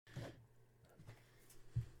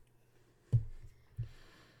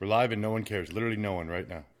We're live and no one cares. Literally no one right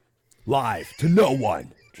now. Live to no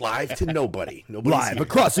one. Live to nobody. Nobody's Live here.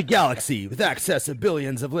 across the galaxy with access to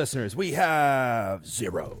billions of listeners. We have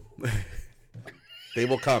 0. They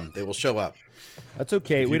will come. They will show up. That's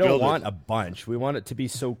okay. If We you don't build want it. a bunch. We want it to be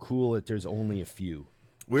so cool that there's only a few.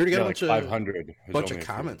 We already got Yeah, a like bunch of 500. There's bunch only of a few.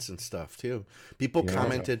 comments and stuff too. People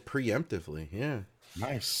commented preemptively. Yeah.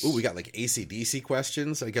 Nice. Ooh, we got like AC/DC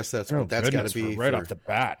questions. I guess that's Oh, got to goodness, be we're right for- off the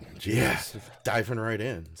bat. Yeah, Jeez. diving right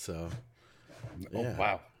in. So Oh, yeah.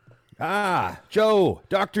 wow. Ah, Joe,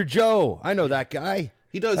 Dr. Joe. I know that guy.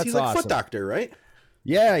 He does. That's He's like awesome. foot doctor, right?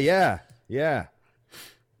 Yeah.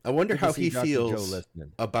 I wonder Good to how see he Dr. Joe feels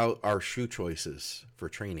listening. about our shoe choices for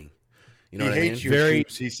training. You know He what I mean? hates your Very-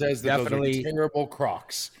 shoes. He says that those definitely- are terrible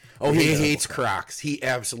Crocs. Oh, he hates Crocs. He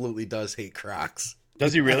absolutely does hate Crocs.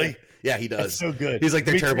 Does he really? Yeah, he does. That's so good. He's like,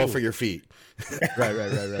 they're Me terrible too. for your feet.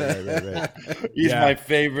 Right. He's Yeah. my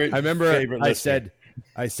favorite. I remember favorite listener.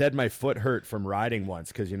 I said my foot hurt from riding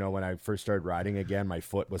once because, when I first started riding again, my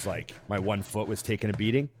foot was like, my one foot was taking a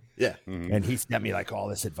beating. Yeah. And he sent me like all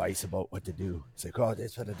this advice about what to do. He's like, oh,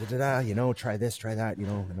 this, try this, try that,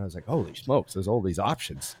 And I was like, holy smokes, there's all these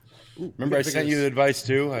options. Remember, I sent you the advice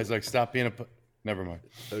too. I was like, "Stop being a." Never mind.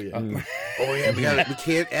 Oh yeah. Oh yeah. We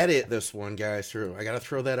can't edit this one, guys. Through. I got to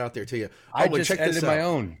throw that out there to you. I and just check this edited out. my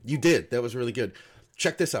own. You did. That was really good.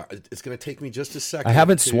 Check this out. It's going to take me just a second. I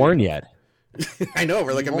haven't to- sworn yet. I know.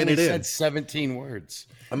 We're like You a only minute said in. 17 words.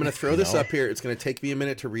 I'm going to throw this up here. It's going to take me a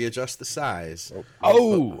minute to readjust the size.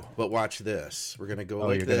 Oh, But watch this. We're going to go Oh,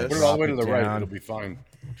 like you're gonna Put this. it all the way to Drop the it right. down. It'll be fine.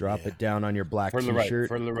 drop it down on your black Further right. t-shirt.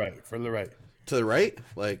 Further right. Further right. To the right?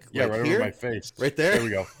 Like Yeah, here? right over my face. Right there? There we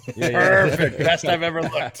go. Yeah. Perfect. Best I've ever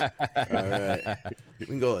looked. All right. We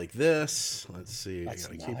can go like this. Let's see. That's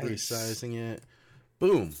I got to keep nice. resizing it.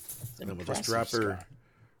 Boom. And then we'll just drop Impressive, her Scott.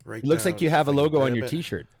 right It looks down. like you have a If I can logo on grab your it.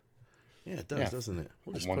 t-shirt. Yeah, it does, Yeah. doesn't it?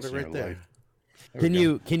 We'll just Once put it in right your there. life. There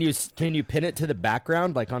we Can you pin it to the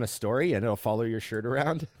background like on a story and it'll follow your shirt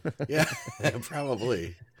around? Yeah,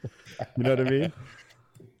 probably. You know what I mean?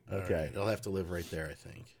 Okay. They'll have to live right there, I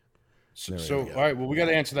think. So, all right. Well, we got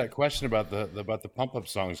to answer that question about the pump up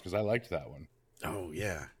songs because I liked that one. Oh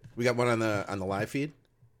yeah. We got one on the live feed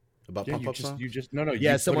about Yeah, pump up song. you just no.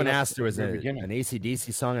 Yeah, you someone put it up asked there was at the an beginning.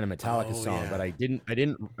 AC/DC song and a Metallica Oh, song, yeah. but I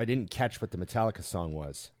didn't catch what the Metallica song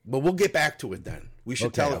was. But we'll get back to it then. We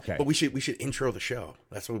should tell it, okay. but we should intro the show.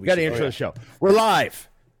 That's what we We got to should intro the show. We're live.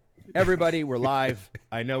 Everybody, we're live.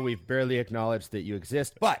 I know we've barely acknowledged that you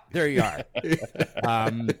exist, but there you are.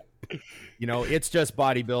 It's just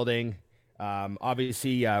bodybuilding.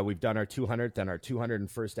 Obviously, we've done our 200th and our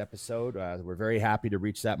 201st episode. We're very happy to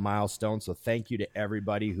reach that milestone. So thank you to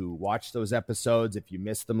everybody who watched those episodes. If you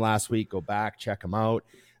missed them last week, go back, check them out.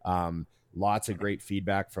 Lots of great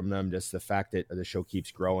feedback from them. Just the fact that the show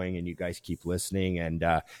keeps growing and you guys keep listening and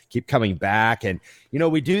keep coming back. And,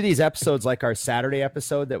 we do these episodes like our Saturday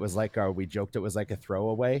episode that was like we joked it was like a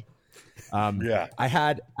throwaway. Yeah. I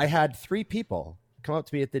had 3 people come up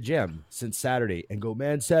to me at the gym since Saturday and go,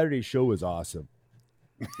 man, Saturday's show was awesome.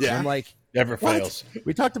 Yeah. I'm like, Never what? fails.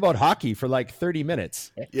 We talked about hockey for like 30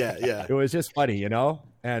 minutes. Yeah. It was just funny, And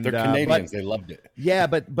They're Canadians. They loved it. yeah,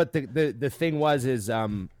 but the thing is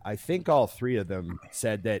I think all 3 of them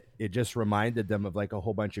said that it just reminded them of like a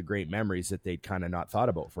whole bunch of great memories that they'd kind of not thought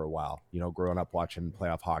about for a while. Growing up watching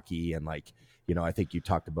playoff hockey and like, I think you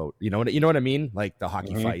talked about, you know what I mean? Like the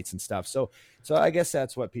hockey fights and stuff. So I guess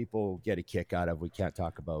that's what people get a kick out of. We can't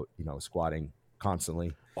talk about, squatting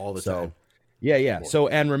constantly All the time. Yeah. So,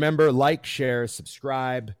 and remember, like, share,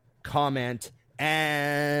 subscribe, comment,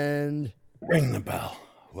 and Ring the bell.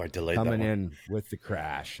 Oh, I delayed that coming one. in with the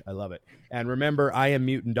crash. I love it. And remember,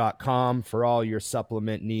 IamMutant.com for all your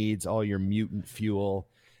supplement needs, all your mutant fuel.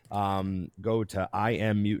 Go to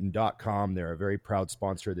IamMutant.com. They're a very proud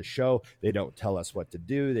sponsor of the show. They don't tell us what to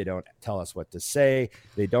do. They don't tell us what to say.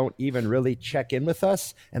 They don't even really check in with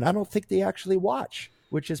us. And I don't think they actually watch,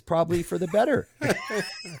 which is probably for the better.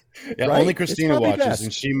 Yeah, Right? only It's Christina probably watches, best.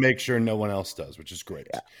 and she makes sure no one else does, which is great.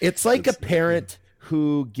 It's like a parent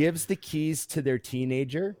who gives the keys to their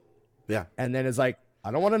teenager Yeah. and then is like,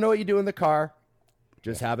 I don't want to know what you do in the car.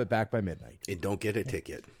 Just have it back by midnight. And don't get a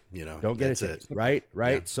ticket. Don't get That's it. Right?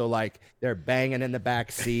 Yeah. So like they're banging in the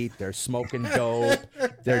back seat, they're smoking dope,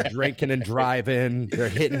 they're drinking and driving, they're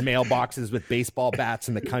hitting mailboxes with baseball bats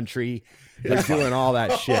in the country. They're doing all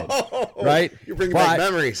that shit. Right? You're bringing But back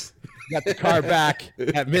memories. got the car back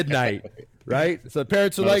at midnight. Right? So the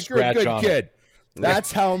parents are Not a like, you're a scratch good on it. kid.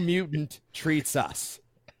 That's how Mutant treats us.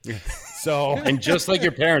 So And just like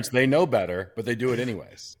your parents, they know better, but they do it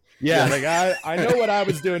anyways. yeah, like I know what I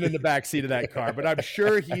was doing in the back seat of that car, but I'm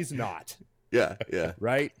sure he's not. Yeah, yeah.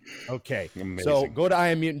 Right? Okay. Amazing. So go to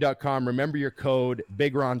IamMutant.com. Remember your code,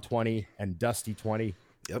 BigRon20 and Dusty20.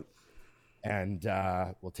 Yep. And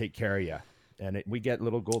we'll take care of you. And we get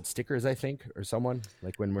little gold stickers, I think, or someone,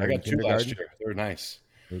 like when we're I in got 2 last kindergarten. year. They're nice.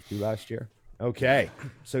 Those 2 last year. Okay.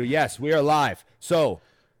 So, yes, we are live. So,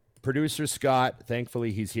 producer Scott,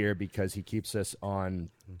 thankfully he's here because he keeps us on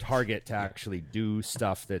target to actually do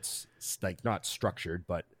stuff that's like not structured,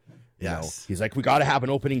 but you know, he's like, we got to have an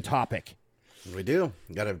opening topic. We do.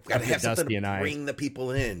 Gotta have something Dusty to and bring the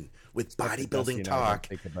people in with bodybuilding talk.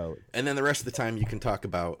 And then the rest of the time you can talk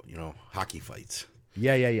about, hockey fights.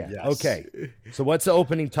 Yeah. Yes. Okay. So what's the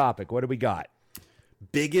opening topic? What do we got?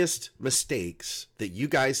 Biggest mistakes that you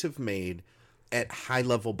guys have made at high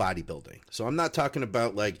level bodybuilding. So I'm not talking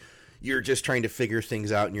about like you're just trying to figure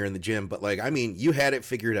things out and you're in the gym, but like, I mean, you had it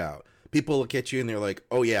figured out. People look at you and they're like,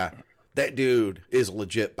 oh yeah, that dude is a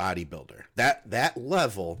legit bodybuilder. That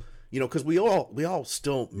level, because we all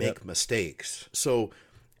still make mistakes. So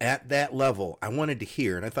at that level, I wanted to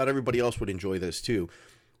hear, and I thought everybody else would enjoy this too.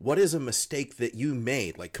 What is a mistake that you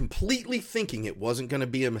made, like completely thinking it wasn't going to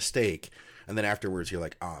be a mistake, and then afterwards you're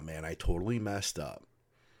like, oh man, I totally messed up.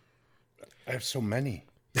 I have so many.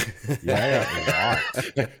 Yeah.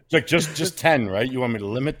 It's like just 10, right? You want me to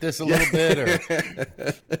limit this a little bit,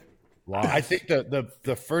 or? Wow. I think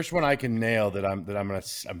the first one I can nail that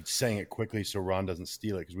I'm saying it quickly so Ron doesn't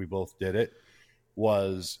steal it because we both did it,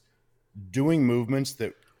 was doing movements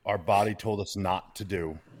that our body told us not to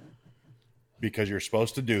do because you're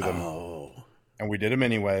supposed to do them. Oh. And we did them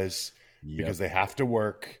anyways because they have to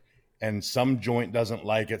work, and some joint doesn't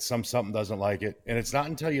like it, something doesn't like it. And it's not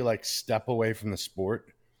until you like step away from the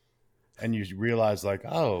sport and you realize like,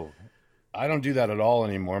 oh, I don't do that at all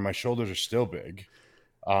anymore. My shoulders are still big.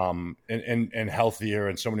 And healthier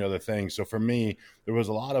and so many other things. So for me, there was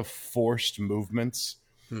a lot of forced movements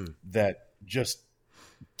that just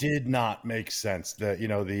did not make sense.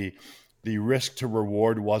 The risk to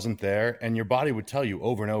reward wasn't there, and your body would tell you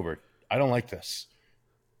over and over, I don't like this.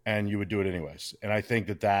 And you would do it anyways. And I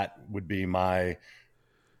think that would be my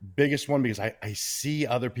biggest one because I see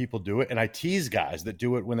other people do it, and I tease guys that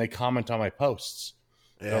do it when they comment on my posts.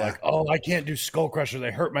 Yeah. They're like, oh, I can't do skull crushers.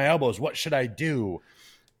 They hurt my elbows. What should I do?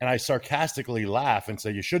 And I sarcastically laugh and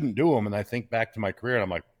say, you shouldn't do them. And I think back to my career and I'm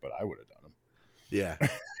like, but I would have done them. Yeah.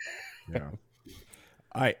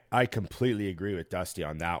 Yeah. I completely agree with Dusty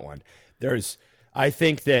on that one. I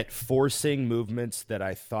think that forcing movements that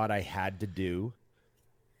I thought I had to do,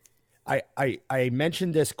 I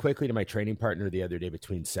mentioned this quickly to my training partner the other day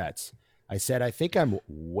between sets. I said, I think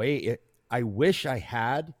I wish I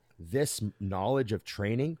had this knowledge of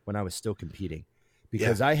training when I was still competing,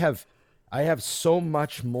 because I have so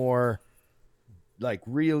much more like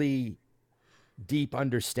really deep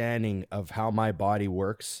understanding of how my body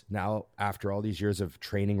works now after all these years of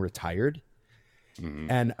training retired. Mm-hmm.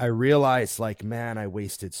 And I realized like, man, I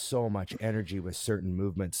wasted so much energy with certain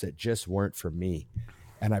movements that just weren't for me.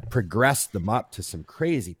 And I progressed them up to some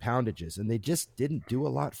crazy poundages, and they just didn't do a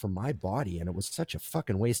lot for my body. And it was such a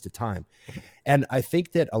fucking waste of time. And I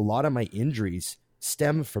think that a lot of my injuries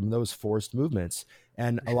stem from those forced movements,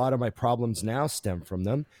 and a lot of my problems now stem from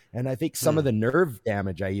them. And I think some of the nerve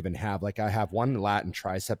damage I even have, like I have one lat and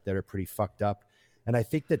tricep that are pretty fucked up. And I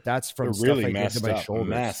think that that's from stuff I did to my shoulders.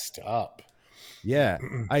 Messed up. Yeah.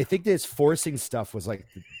 I think this forcing stuff was like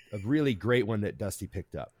a really great one that Dusty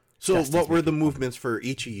picked up. So what were the movements for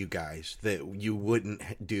each of you guys that you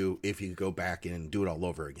wouldn't do if you go back and do it all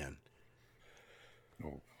over again?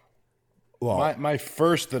 Well, my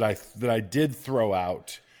first that I did throw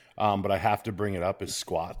out, but I have to bring it up, is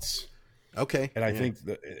squats. Okay. And I think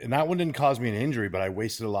that one didn't cause me an injury, but I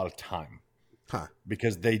wasted a lot of time.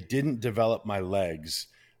 Because they didn't develop my legs,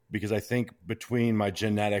 because I think between my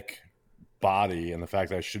genetic body and the fact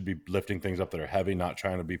that I should be lifting things up that are heavy, not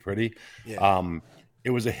trying to be pretty, it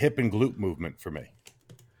was a hip and glute movement for me.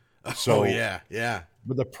 So yeah.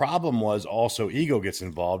 But the problem was also ego gets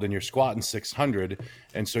involved, and you're squatting 600,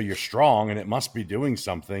 and so you're strong, and it must be doing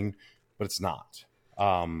something, but it's not.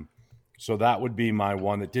 So that would be my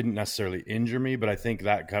one that didn't necessarily injure me, but I think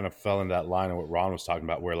that kind of fell into that line of what Ron was talking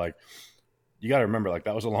about, where like you got to remember, like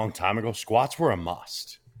that was a long time ago. Squats were a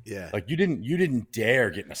must. Yeah, like you didn't dare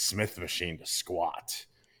get in a Smith machine to squat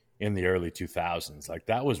in the early 2000s. Like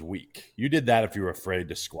that was weak. You did that if you were afraid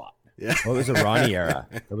to squat. Yeah. Well, it was a Ronnie era.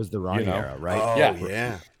 It was the Ronnie era, right?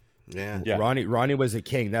 Oh, yeah. Ronnie was a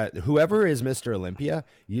king. That whoever is Mr. Olympia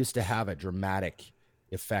used to have a dramatic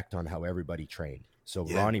effect on how everybody trained. So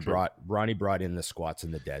Ronnie brought in the squats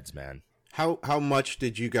and the deads, man. How much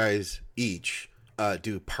did you guys each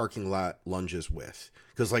do parking lot lunges with,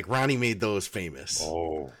 because like Ronnie made those famous.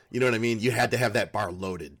 Oh, You know what I mean? You had to have that bar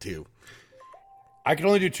loaded too. I can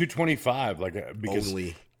only do 225, because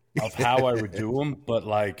Only. of how I would do them. But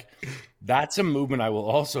like, that's a movement I will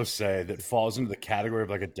also say that falls into the category of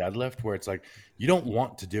like a deadlift, where it's like you don't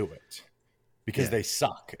want to do it because they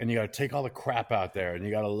suck, and you got to take all the crap out there, and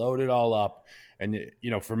you got to load it all up. And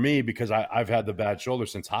for me, because I've had the bad shoulder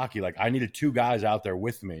since hockey, like I needed two guys out there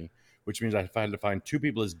with me, which means I had to find two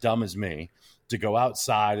people as dumb as me to go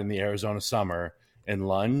outside in the Arizona summer and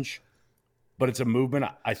lunge. But it's a movement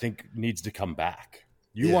I think needs to come back.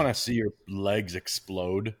 You want to see your legs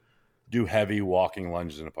explode, do heavy walking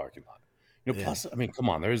lunges in a parking lot. Plus, I mean, come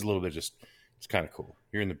on, there is a little bit it's kind of cool.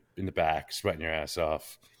 You're in the back, sweating your ass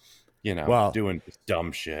off, doing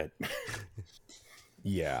dumb shit.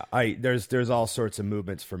 Yeah, there's all sorts of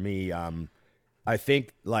movements for me. I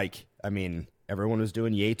think everyone was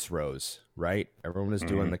doing Yates rows, right? Everyone was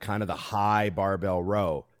doing the kind of the high barbell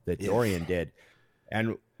row that Dorian did.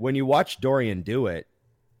 And when you watch Dorian do it,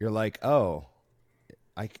 you're like, oh,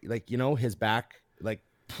 his back,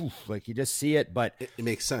 poof, you just see it, but it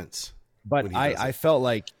makes sense. But I felt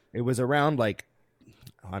like it was around I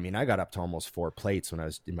got up to almost 4 plates when I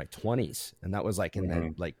was in my 20s, and that was in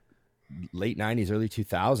the late 90s, early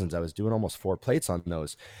 2000s. I was doing almost 4 plates on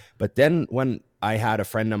those. But then when I had a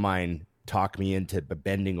friend of mine talk me into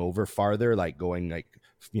bending over farther, going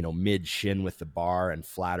mid shin with the bar and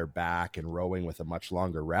flatter back and rowing with a much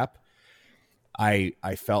longer rep, I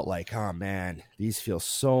felt like, oh man, these feel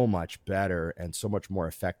so much better and so much more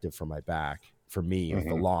effective for my back, for me, with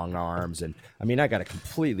the long arms. And I got a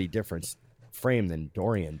completely different frame than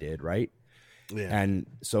Dorian did, right? Yeah. And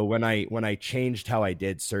so when I changed how I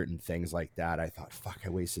did certain things like that, I thought, fuck, I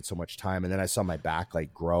wasted so much time. And then I saw my back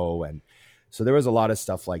grow. And so there was a lot of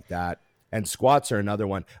stuff like that. And squats are another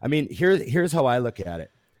one. Here's how I look at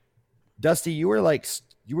it. Dusty,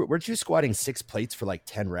 weren't you squatting 6 plates for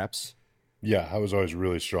 10 reps? Yeah, I was always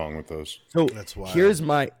really strong with those. So that's why. Here's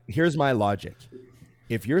my logic.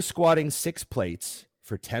 If you're squatting 6 plates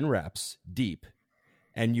for 10 reps deep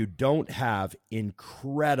and you don't have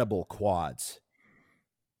incredible quads,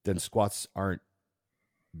 then squats aren't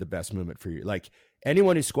the best movement for you.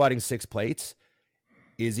 Anyone who's squatting 6 plates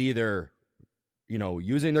is either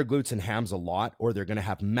using their glutes and hams a lot, or they're going to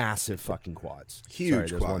have massive fucking quads. Huge Sorry,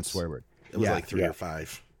 there's quads. one swear word. It was 3 or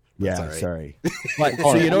 5. That's all right. Sorry. But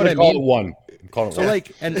so you know what I Call mean? it one. Call it So one.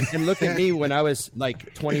 and look at me when I was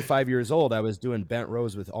 25 years old, I was doing bent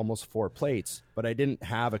rows with almost 4 plates, but I didn't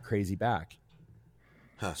have a crazy back.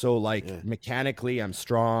 Huh. So mechanically I'm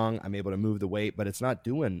strong, I'm able to move the weight, but it's not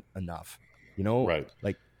doing enough. Right.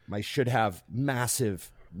 I should have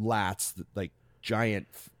massive lats, giant,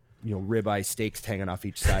 ribeye steaks hanging off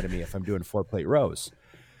each side of me if I'm doing 4 plate rows.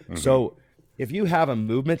 So if you have a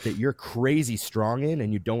movement that you're crazy strong in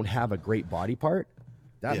and you don't have a great body part,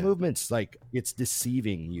 that movement's it's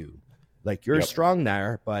deceiving you. You're strong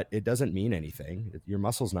there, but it doesn't mean anything. Your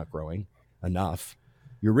muscle's not growing enough.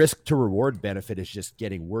 Your risk to reward benefit is just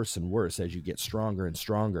getting worse and worse as you get stronger and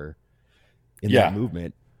stronger in that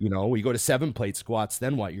movement. We go to 7 plate squats,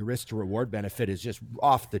 then what? Your risk to reward benefit is just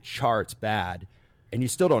off the charts bad, and you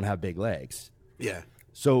still don't have big legs. Yeah.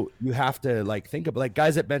 So you have to think of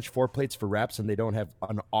guys that bench 4 plates for reps and they don't have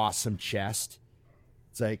an awesome chest.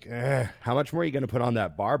 It's how much more are you going to put on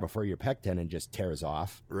that bar before your pec tendon just tears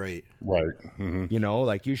off? Right. Right.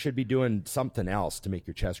 Mm-hmm. You should be doing something else to make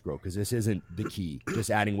your chest grow, because this isn't the key.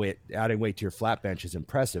 Just adding weight to your flat bench is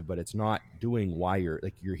impressive, but it's not doing why you're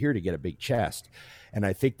here to get a big chest. And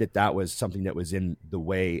I think that was something that was in the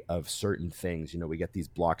way of certain things. We get these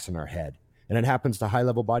blocks in our head, and it happens to high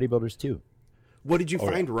level bodybuilders too. What did you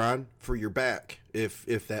find, Ron, for your back? If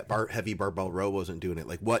that heavy barbell row wasn't doing it,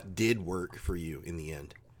 what did work for you in the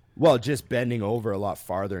end? Well, just bending over a lot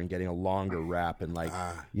farther and getting a longer rep and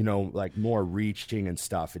more reaching and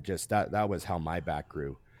stuff. It just that was how my back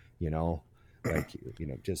grew.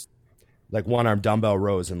 Just one arm dumbbell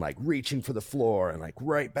rows and reaching for the floor and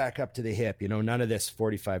right back up to the hip. None of this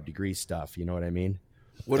 45-degree stuff. You know what I mean?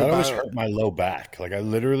 That always hurt my low back. I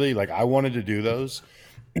literally I wanted to do those,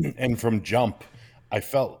 and from jump, I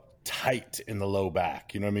felt tight in the low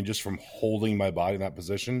back. You know what I mean? Just from holding my body in that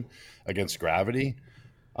position against gravity.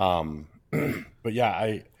 But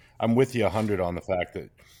yeah, I'm with you 100 on the fact that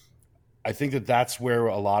I think that's where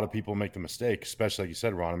a lot of people make the mistake, especially like you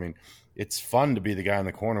said, Ron. It's fun to be the guy in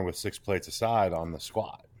the corner with 6 plates aside on the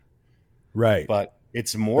squat. Right. But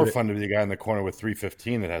it's more fun to be the guy in the corner with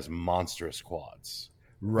 315 that has monstrous quads.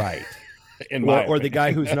 Right. Or the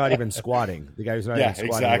guy who's not even squatting. The guy who's not even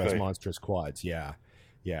squatting exactly. who has monstrous quads. Yeah.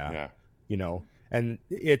 And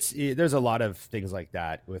there's a lot of things like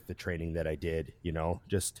that with the training that I did,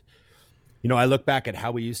 I look back at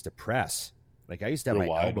how we used to press. Like I used to have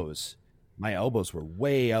my elbows were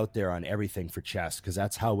way out there on everything for chest. Cause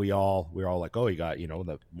that's how we're all like, oh, you got,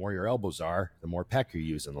 the more your elbows are, the more pec you're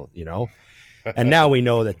using, and now we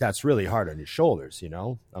know that that's really hard on your shoulders.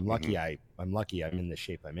 I'm lucky. I'm lucky I'm in the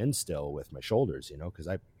shape I'm in still with my shoulders, cause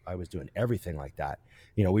I was doing everything like that.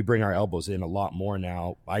 We bring our elbows in a lot more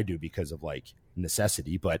now. I do because of like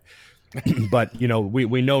necessity, but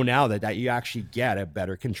we know now that you actually get a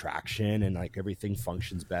better contraction and like everything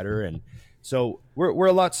functions better. And so we're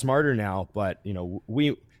a lot smarter now, but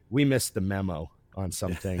we missed the memo on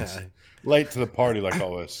some things. Late to the party, like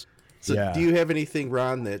always. So do you have anything,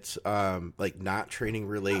 Ron, that's like not training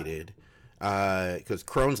related? Because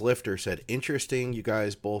Crohn's Lifter said, interesting, you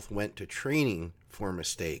guys both went to training for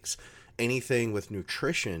mistakes. Anything with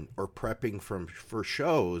nutrition or prepping for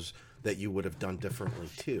shows that you would have done differently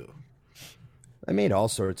too? I made all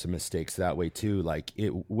sorts of mistakes that way too. Like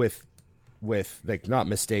with like not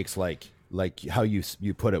mistakes like how you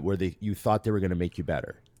put it, where you thought they were going to make you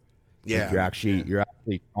better. Yeah, like you're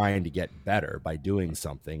actually trying to get better by doing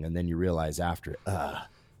something, and then you realize after,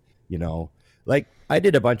 like I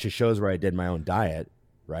did a bunch of shows where I did my own diet,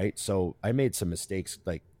 right? So I made some mistakes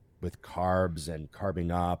like with carbs and carbing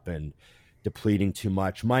up and depleting too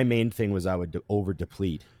much. My main thing was I would over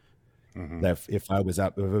deplete. Mm-hmm. That if it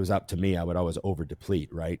was up to me, I would always over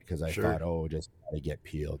deplete, right? Because I thought, just got to get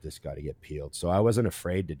peeled. So I wasn't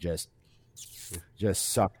afraid to just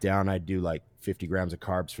suck down. I'd do like 50 grams of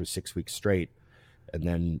carbs for 6 weeks straight. And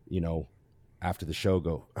then, after the show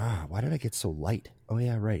go, why did I get so light? Oh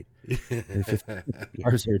yeah, right. 50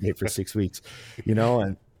 carbs every day for 6 weeks,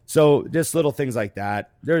 and so just little things like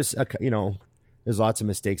that. There's lots of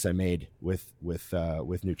mistakes I made with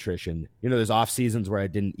nutrition. There's off seasons where I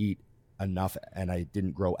didn't eat enough and I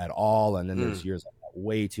didn't grow at all. And then there's years I got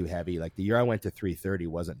way too heavy. Like the year I went to 330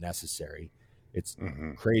 wasn't necessary. It's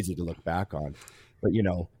crazy to look back on, but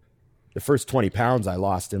the first 20 pounds I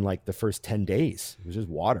lost in like the first 10 days. It was just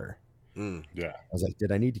water. Yeah. I was like,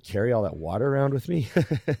 did I need to carry all that water around with me?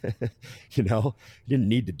 Didn't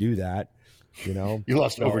need to do that. You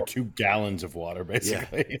lost over 2 gallons of water,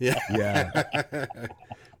 basically. Yeah.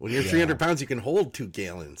 When you're 300 pounds, you can hold 2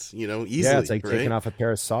 gallons, easily. Yeah, it's like taking off a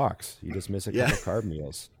pair of socks. You just miss a couple carb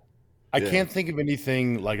meals. I can't think of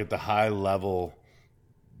anything like at the high level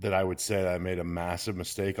that I would say that I made a massive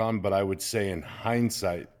mistake on, but I would say in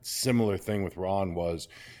hindsight, similar thing with Ron was,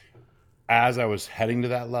 as I was heading to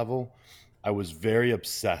that level, I was very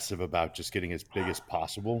obsessive about just getting as big as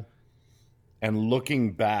possible. And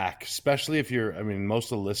looking back, especially if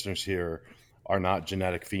most of the listeners here are not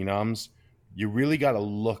genetic phenoms, you really got to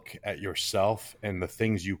look at yourself and the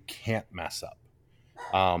things you can't mess up.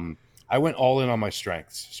 I went all in on my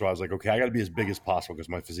strengths. So I was like, okay, I got to be as big as possible because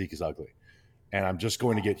my physique is ugly. And I'm just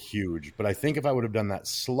going to get huge. But I think if I would have done that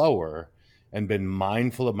slower and been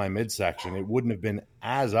mindful of my midsection, it wouldn't have been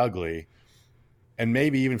as ugly. And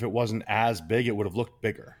maybe even if it wasn't as big, it would have looked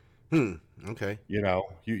bigger. Okay.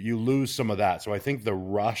 You lose some of that. So I think the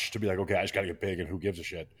rush to be like, okay, I just got to get big and who gives a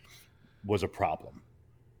shit was a problem.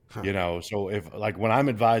 So if like when I'm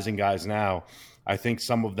advising guys now, I think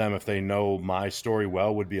some of them, if they know my story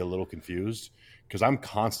well, would be a little confused because I'm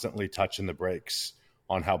constantly touching the brakes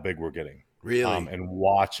on how big we're getting. Really? And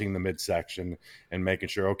watching the midsection and making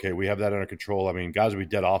sure, okay, we have that under control. I mean, guys would be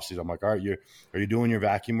dead off season. I'm like, all right, are you doing your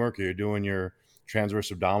vacuum work? Are you doing your transverse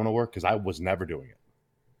abdominal work? Because I was never doing it.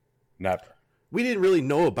 Never. We didn't really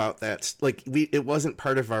know about that. Like it wasn't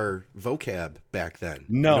part of our vocab back then.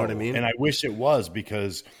 No, you know what I mean? And I wish it was,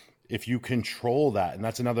 because if you control that, and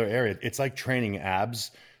that's another area, it's like training abs.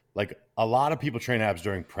 Like a lot of people train abs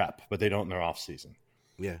during prep, but they don't in their off season.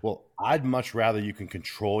 Yeah. Well, I'd much rather you can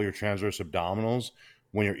control your transverse abdominals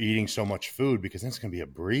when you're eating so much food, because then it's going to be a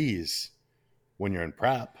breeze when you're in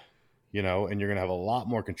prep, and you're going to have a lot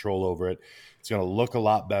more control over it. It's going to look a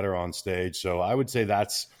lot better on stage. So I would say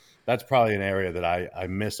that's probably an area that I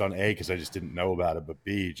missed on A, because I just didn't know about it, but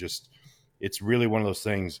B, just it's really one of those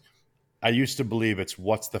things. I used to believe it's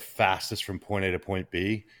what's the fastest from point A to point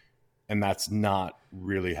B, and that's not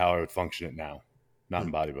really how I would function it now, not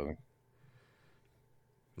in bodybuilding.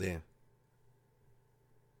 Yeah.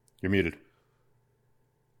 You're muted.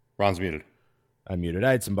 Ron's muted. I'm muted.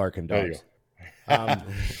 I had some barking dogs. There you go.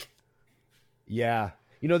 Yeah.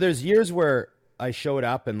 There's years where I showed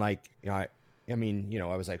up and like, I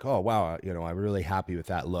was like, oh, wow, I'm really happy with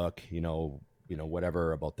that look,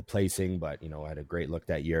 whatever about the placing, but, I had a great look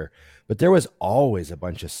that year. But there was always a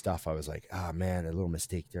bunch of stuff. I was like, man, a little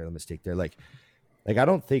mistake there, Like, I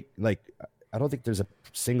don't think, like, don't think there's a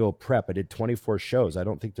single prep. I did 24 shows. I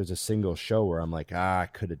don't think there's a single show where I'm like, I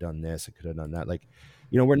could have done this, I could have done that. Like,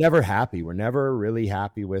 you know, we're never happy. We're never really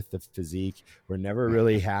happy with the physique. We're never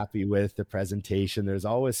really happy with the presentation. There's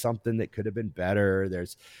always something that could have been better.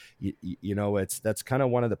 There's, you know, that's kind of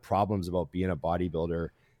one of the problems about being a bodybuilder,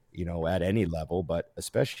 you know, at any level, but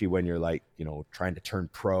especially when you're like, you know, trying to turn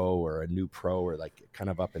pro or a new pro or like kind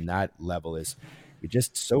of up in that level, is you're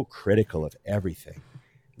just so critical of everything.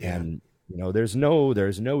 Yeah. And, you know, there's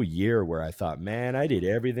no year where I thought, man, I did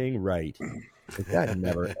everything right. Like, that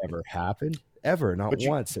never, ever happened. Ever. Not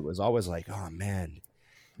once. It was always like, oh man,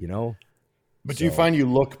 you know. But do you find you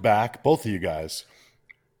look back, both of you guys,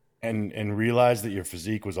 and realize that your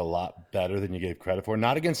physique was a lot better than you gave credit for?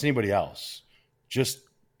 Not against anybody else, just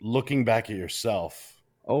looking back at yourself.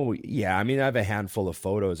 Oh yeah, I mean, I have a handful of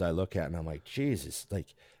photos I look at and I'm like, Jesus.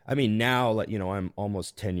 Like, I mean, now, like, you know, I'm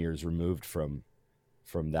almost 10 years removed from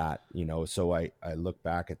that, you know, so I look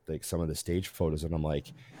back at like some of the stage photos and I'm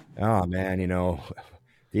like, oh man, you know,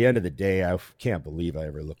 the end of the day, I can't believe I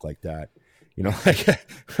ever looked like that. You know, like,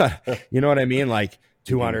 you know what I mean? Like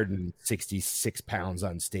 266 pounds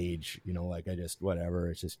on stage, you know, like I just, whatever,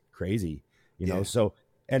 it's just crazy, you know? So,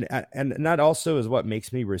 and that also is what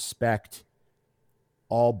makes me respect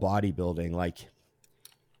all bodybuilding. Like,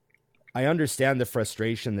 I understand the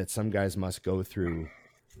frustration that some guys must go through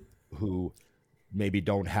who maybe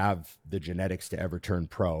don't have the genetics to ever turn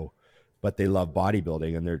pro, but they love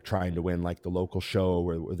bodybuilding and they're trying to win like the local show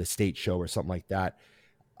or the state show or something like that.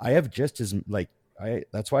 I have just as like,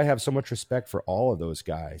 that's why I have so much respect for all of those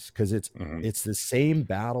guys. Cause it's the same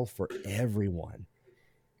battle for everyone.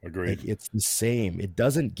 Agreed. Like, it's the same. It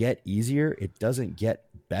doesn't get easier. It doesn't get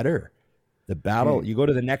better. The battle, you go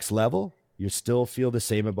to the next level, you still feel the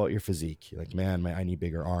same about your physique. You're like, man, I need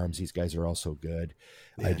bigger arms. These guys are all so good.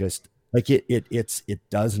 Yeah. I just like it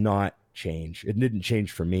does not change. It didn't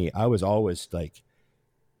change for me. I was always like,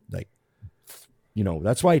 you know,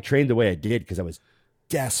 that's why I trained the way I did, because I was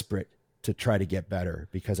desperate to try to get better,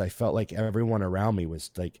 because I felt like everyone around me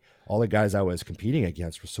was like, all the guys I was competing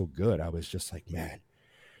against were so good. I was just like, man,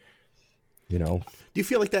 you know. Do you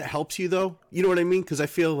feel like that helps you though? You know what I mean? Because I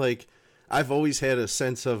feel like I've always had a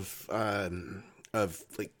sense of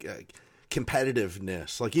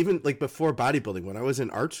competitiveness. Like, even like before bodybuilding, when I was in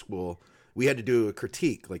art school, we had to do a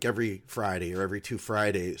critique like every Friday or every 2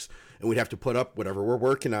 Fridays, and we'd have to put up whatever we're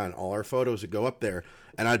working on. All our photos would go up there,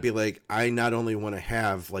 and I'd be like, I not only want to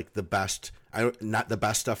have like not the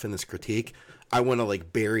best stuff in this critique, I want to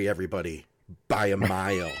like bury everybody by a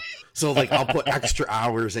mile. So like, I'll put extra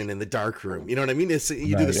hours in the dark room. You know what I mean?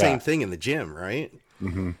 You do the same thing in the gym, right?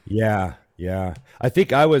 Mm-hmm. Yeah. I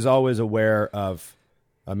think I was always aware of,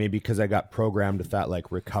 maybe because I got programmed with that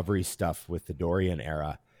like recovery stuff with the Dorian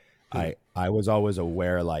era. I was always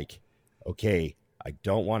aware, like, okay, I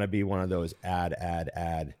don't want to be one of those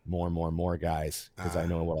add more guys, because I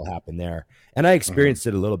know what'll happen there. And I experienced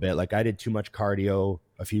it a little bit. Like, I did too much cardio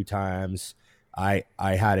a few times. I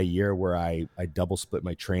had a year where I double split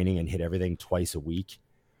my training and hit everything twice a week.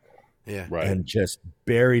 Yeah. Right. And just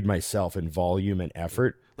buried myself in volume and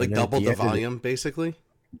effort. Like double the volume, basically.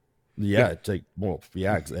 Yeah. It's like, well,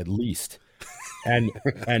 yeah, at least. And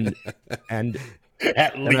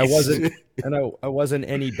At least. I wasn't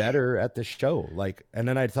any better at the show. Like, and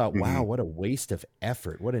then I thought, wow, what a waste of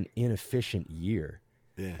effort. What an inefficient year.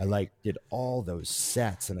 Yeah. I like did all those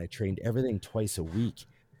sets and I trained everything twice a week,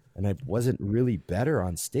 and I wasn't really better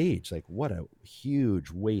on stage. Like, what a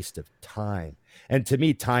huge waste of time. And to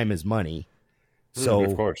me, time is money. So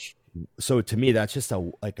of course. So to me, that's just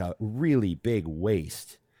a really big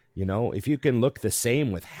waste. You know, if you can look the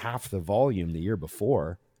same with half the volume the year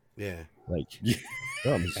before, like,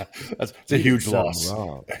 it's a huge loss.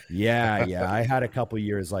 Wrong. Yeah. I had a couple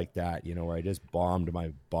years like that, you know, where I just bombed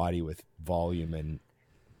my body with volume and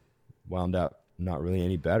wound up not really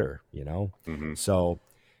any better, you know? So,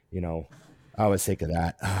 you know, I always think of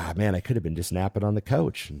that. Man, I could have been just napping on the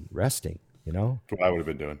couch and resting, you know? That's what I would have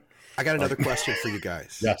been doing. I got another question for you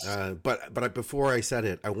guys. Yes. But before I said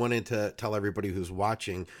it, I wanted to tell everybody who's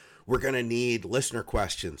watching, we're going to need listener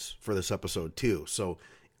questions for this episode too. So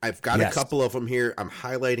I've got a couple of them here. I'm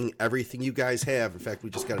highlighting everything you guys have. In fact, we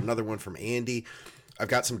just got another one from Andy. I've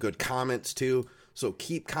got some good comments too. So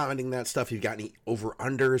keep commenting that stuff. If you've got any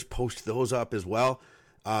over-unders, post those up as well.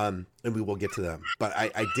 And we will get to them. But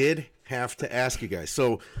I did have to ask you guys.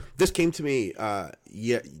 So this came to me a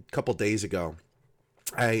couple days ago.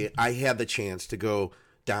 I had the chance to go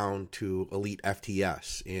down to Elite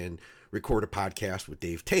FTS and record a podcast with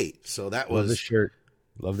Dave Tate. So that was... Love the shirt.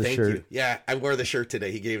 Love the Thank shirt. you. Yeah, I wore the shirt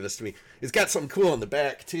today. He gave this to me. It's got something cool in the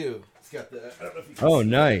back too. It's got the... I don't know if you can Oh, see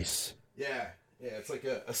nice. that. Yeah. Yeah, it's like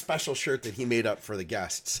a special shirt that he made up for the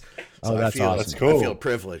guests. So that's awesome. That's cool. I feel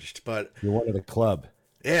privileged, but You're one of the club.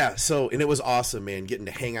 yeah. So, and it was awesome, man, getting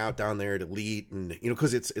to hang out down there to eat, and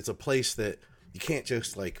because it's a place that you can't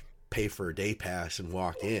just like pay for a day pass and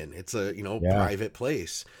walk in. It's a private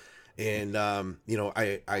place, and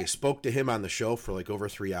I spoke to him on the show for like over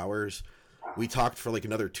 3 hours. We talked for like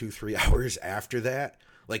another 2-3 hours after that.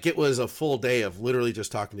 Like it was a full day of literally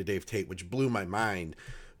just talking to Dave Tate, which blew my mind.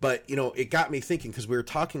 But, it got me thinking because we were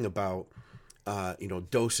talking about,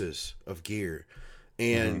 doses of gear.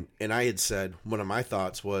 And I had said one of my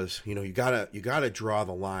thoughts was, you gotta draw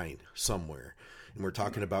the line somewhere. And we're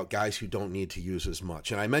talking about guys who don't need to use as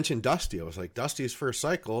much. And I mentioned Dusty. I was like, Dusty's first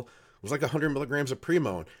cycle was like 100 milligrams of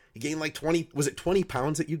Primo. He gained like 20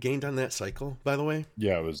 pounds that you gained on that cycle, by the way?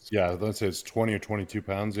 Yeah, it was. Yeah, let's say it's 20 or 22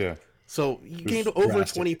 pounds. Yeah. So you gained over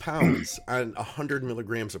drastic. 20 pounds on 100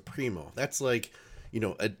 milligrams of Primo. That's like, a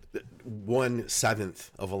 1/7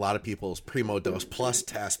 of a lot of people's Primo dose plus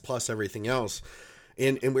test plus everything else.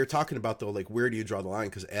 And we're talking about though, like, where do you draw the line?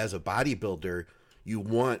 Because as a bodybuilder,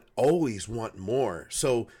 you always want more.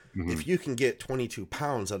 So if you can get 22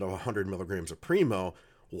 pounds out of 100 milligrams of Primo,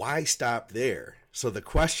 why stop there? So the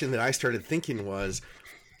question that I started thinking was,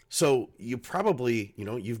 so you probably,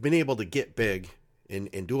 you've been able to get big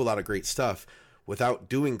and do a lot of great stuff without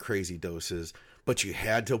doing crazy doses, but you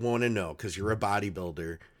had to want to know, because you're a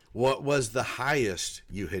bodybuilder, what was the highest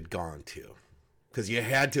you had gone to? Because you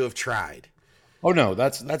had to have tried. Oh no,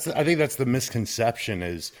 that's. I think that's the misconception.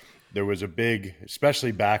 Is there was a big,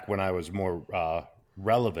 especially back when I was more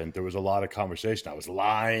relevant. There was a lot of conversation. I was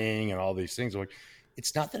lying and all these things. Like,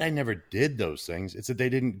 it's not that I never did those things. It's that they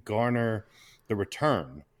didn't garner the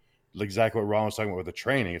return. Like exactly what Ron was talking about with the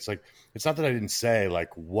training. It's like, it's not that I didn't say like,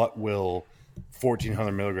 what will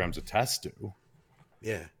 1,400 milligrams of test do?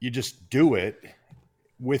 Yeah. You just do it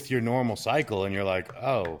with your normal cycle and you're like,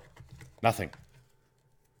 oh, nothing.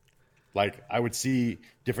 Like I would see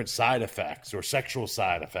different side effects or sexual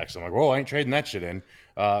side effects. I'm like, whoa, I ain't trading that shit in.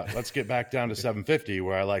 Let's get back down to 750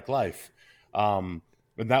 where I like life. And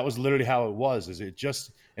that was literally how it was. And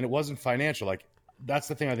it wasn't financial. Like that's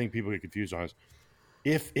the thing I think people get confused on is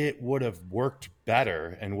if it would have worked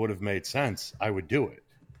better and would have made sense, I would do it.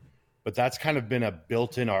 But that's kind of been a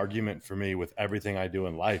built-in argument for me with everything I do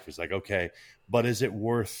in life. Is like, okay, but is it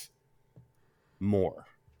worth more?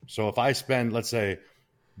 So if I spend, let's say,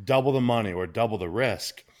 double the money or double the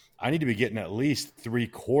risk, I need to be getting at least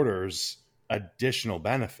 3/4 additional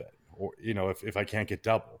benefit, or if I can't get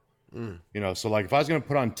double. So like if I was going to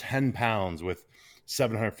put on 10 pounds with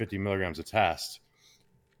 750 milligrams of test,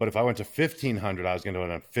 but if I went to 1,500, I was going to go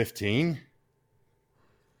to 15.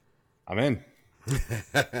 I'm in.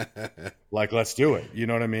 Like, let's do it. You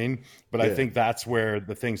know what I mean? But yeah. I think that's where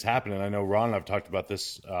the things happen. And I know Ron and I've talked about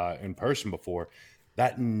this in person before.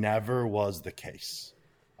 That never was the case.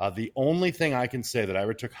 The only thing I can say that I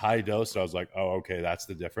ever took high dose, I was like, oh, okay, that's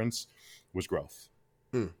the difference, was growth.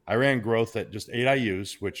 I ran growth at just 8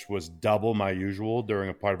 IUs, which was double my usual during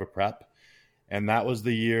a part of a prep. And that was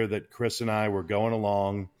the year that Chris and I were going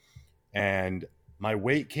along, and my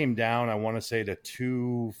weight came down, I want to say to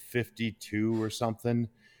 252 or something.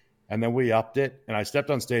 And then we upped it, and I stepped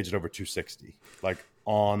on stage at over 260, like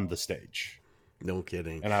on the stage. No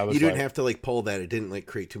kidding. And I was you didn't have to like pull that. It didn't like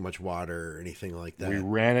create too much water or anything like that. We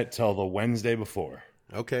ran it till the Wednesday before.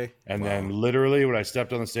 Okay. And then literally when I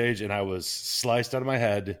stepped on the stage and I was sliced out of my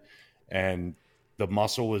head and the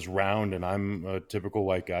muscle was round, and I'm a typical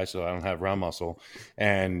white guy, so I don't have round muscle.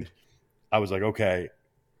 And I was like, okay,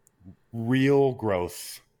 real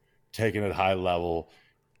growth taken at high level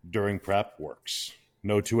during prep works.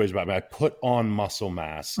 No two ways about it. I put on muscle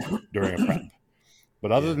mass during a prep.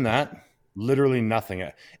 But other than that, literally nothing.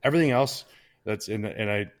 Everything else that's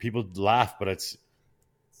people laugh, but it's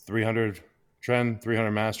 300 trend,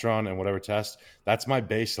 300 Mastron, and whatever test. That's my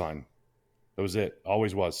baseline. That was it.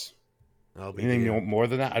 Always was. Anything more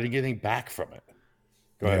than that, I didn't get anything back from it.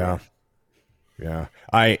 Go ahead. Yeah.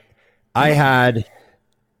 I had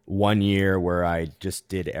 1 year where I just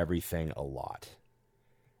did everything a lot.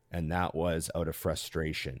 And that was out of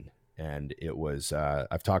frustration. And it was,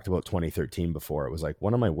 I've talked about 2013 before. It was like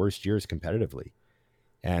one of my worst years competitively.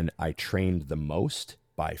 And I trained the most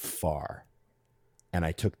by far. And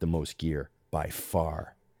I took the most gear by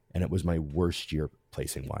far. And it was my worst year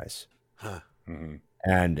placing wise.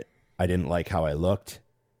 And I didn't like how I looked.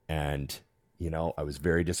 And, I was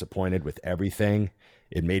very disappointed with everything.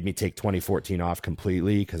 It made me take 2014 off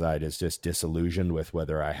completely because I was just disillusioned with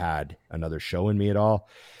whether I had another show in me at all.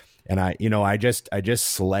 And I just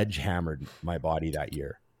sledgehammered my body that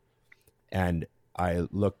year. And I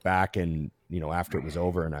look back and, after it was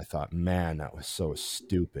over, and I thought, man, that was so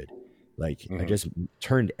stupid. Like I just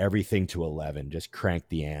turned everything to 11, just cranked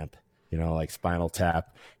the amp, like Spinal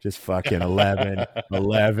Tap, just fucking 11,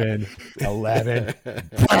 11, 11,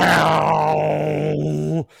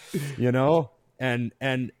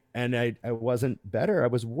 and I wasn't better. I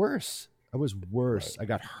was worse. Right. I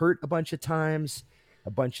got hurt a bunch of times,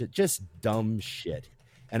 a bunch of just dumb shit.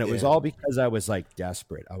 And it was all because I was like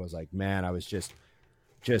desperate. I was like, man, I was just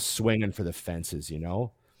swinging for the fences,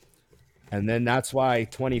 And then that's why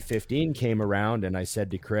 2015 came around, and I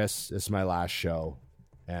said to Chris, this is my last show,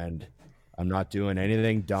 and I'm not doing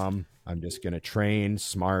anything dumb. I'm just going to train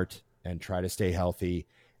smart and try to stay healthy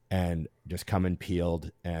and just come in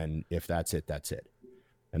peeled. And if that's it, that's it.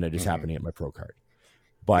 And it just happened to get my pro card.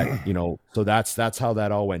 But, so that's how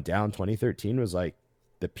that all went down. 2013 was like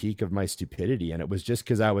the peak of my stupidity. And it was just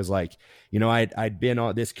because I was like, I'd been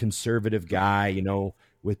on this conservative guy,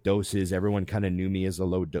 with doses. Everyone kind of knew me as a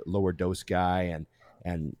lower dose guy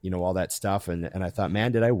and all that stuff. And I thought,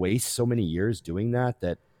 man, did I waste so many years doing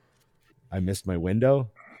that I missed my window?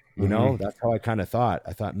 That's how I kind of thought.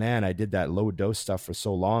 I thought, man, I did that low dose stuff for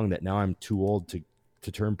so long that now I'm too old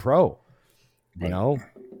to turn pro,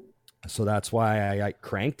 So that's why I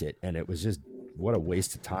cranked it. And it was just, what a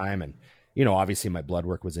waste of time. And, obviously my blood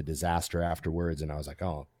work was a disaster afterwards. And I was like,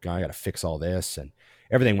 oh God, I got to fix all this. And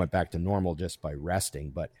everything went back to normal just by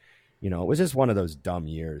resting. But, it was just one of those dumb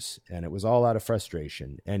years, and it was all out of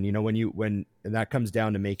frustration. And, when that comes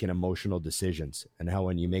down to making emotional decisions, and how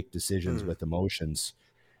when you make decisions with emotions,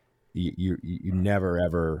 you never,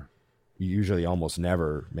 ever, you usually almost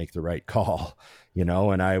never make the right call,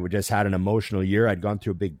 and I just had an emotional year. I'd gone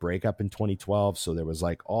through a big breakup in 2012. So there was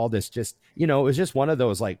like all this just, it was just one of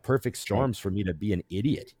those like perfect storms for me to be an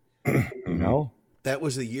idiot, That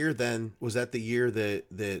was the year then. Was that the year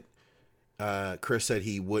that Chris said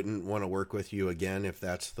he wouldn't want to work with you again if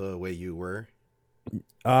that's the way you were?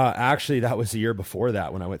 Actually, that was the year before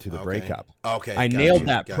that when I went through the breakup. Okay. I nailed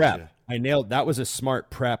that prep. That was a smart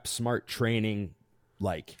prep, smart training.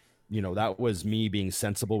 Like, that was me being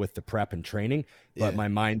sensible with the prep and training, but my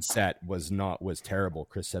mindset was terrible.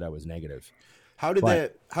 Chris said I was negative. How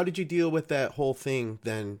did you deal with that whole thing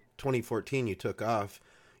then? 2014, you took off.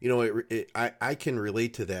 I can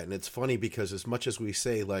relate to that. And it's funny because as much as we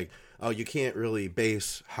say like, oh, you can't really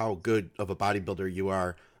base how good of a bodybuilder you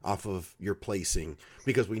are off of your placing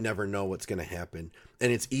because we never know what's going to happen.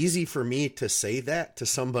 And it's easy for me to say that to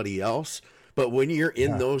somebody else. But when you're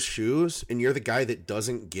in those shoes and you're the guy that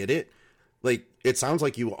doesn't get it, like it sounds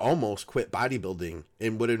like you almost quit bodybuilding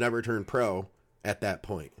and would have never turned pro at that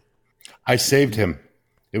point. I saved him.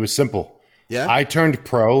 It was simple. Yeah. I turned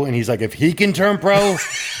pro, and he's like, if he can turn pro,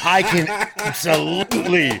 I can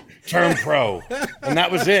absolutely turn pro. And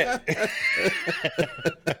that was it.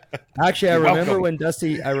 Actually, I remember when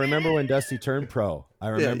Dusty turned pro. I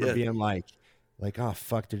remember being like, oh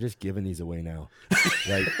fuck, they're just giving these away now.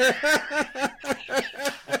 Like,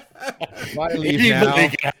 if I leave now, they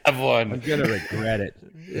can have one. I'm gonna regret it.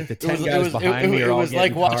 If the 10 guys behind me are all it was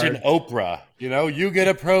like watching card. Oprah. You get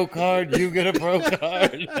a pro card, you get a pro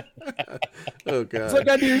card. Oh god! It's like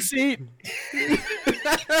under your seat.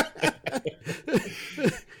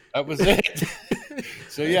 That was it.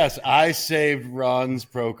 So yes, I saved Ron's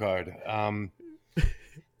pro card.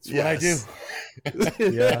 That's what I do.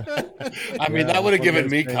 Yeah. I mean, that would have given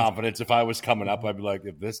me confidence if I was coming up. I'd be like,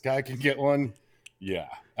 if this guy can get one, yeah.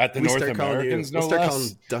 At the North Americans, we'll start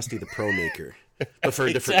calling Dusty the Pro Maker, but for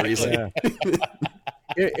a different reason. Yeah.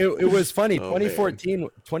 It was funny.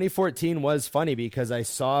 2014 was funny because I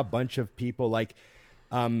saw a bunch of people like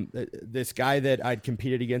this guy that I'd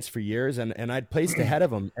competed against for years, and I'd placed ahead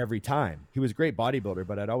of him every time. He was a great bodybuilder,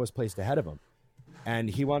 but I'd always placed ahead of him. And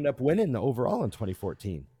he wound up winning the overall in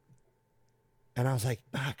 2014. And I was like,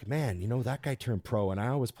 fuck, man, that guy turned pro, and I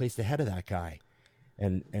always placed ahead of that guy.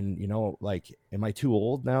 And like, am I too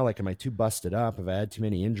old now? Like, am I too busted up? Have I had too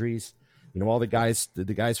many injuries? All the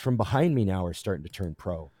guys from behind me now are starting to turn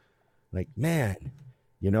pro. Like, man,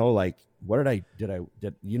 like, what I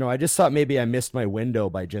just thought maybe I missed my window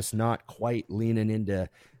by just not quite leaning into,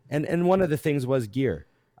 and one of the things was gear.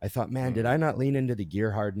 I thought, man, did I not lean into the gear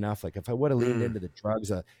hard enough? Like if I would have leaned into the drugs,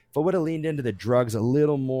 a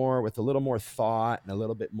little more with a little more thought and a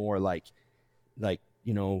little bit more like, a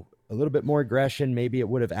little bit more aggression, maybe it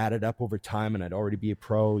would have added up over time and I'd already be a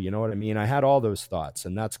pro. You know what I mean? I had all those thoughts,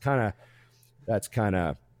 and that's kind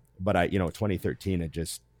of, but 2013, it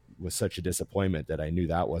just was such a disappointment that I knew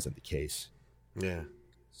that wasn't the case. Yeah.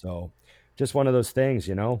 So just one of those things,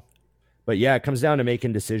 but yeah, it comes down to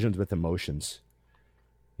making decisions with emotions.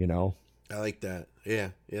 I like that. Yeah.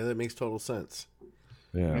 Yeah. That makes total sense.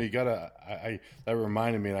 Yeah. You gotta. That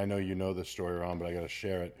reminded me, and I know you know this story, Ron, but I gotta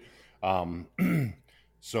share it.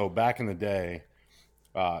 So back in the day,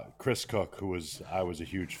 Chris Cook, I was a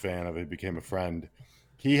huge fan of, he became a friend.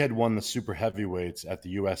 He had won the super heavyweights at the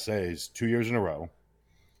USA's 2 years in a row,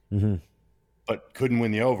 but couldn't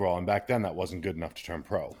win the overall. And back then, that wasn't good enough to turn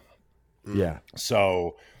pro. Yeah.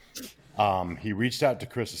 So he reached out to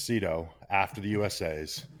Chris Aceto after the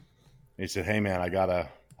USA's. He said, "Hey man, I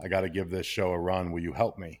gotta give this show a run. Will you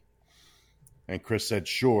help me?" And Chris said,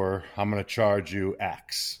 "Sure. I'm going to charge you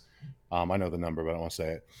X." I know the number, but I don't want to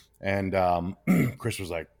say it. And Chris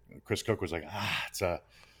Cook was like, it's a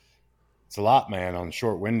lot, man, on the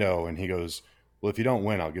short window. And he goes, "Well, if you don't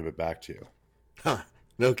win, I'll give it back to you." Huh.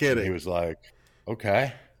 No kidding. And he was like,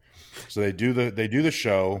 "Okay." So they do the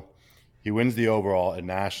show. He wins the overall at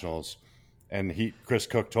nationals. And Chris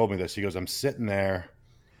Cook told me this. He goes, "I'm sitting there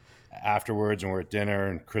afterwards and we're at dinner,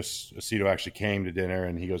 and Chris Aceto actually came to dinner,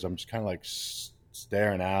 and he goes, I'm just kind of like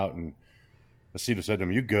staring out, and Aceto said to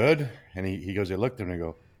him, 'You good?' And he goes, he looked at him and he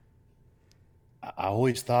go, I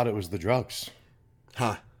always thought it was the drugs."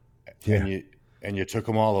 Huh. Yeah. And you took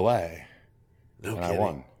them all away. No and kidding. I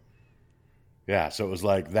won. Yeah. So it was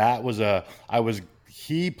like,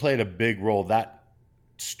 he played a big role. That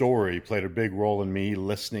story played a big role in me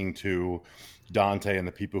listening to Dante and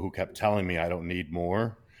the people who kept telling me I don't need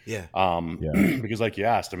more. Yeah. Because like you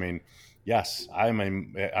asked, I mean, yes, I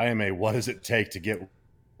am a what does it take to get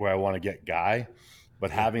where I want to get guy, but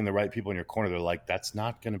having the right people in your corner, they're like, that's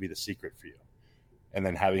not going to be the secret for you. And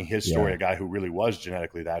then having his story, a guy who really was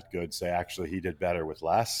genetically that good, say actually he did better with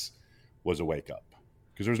less, was a wake up.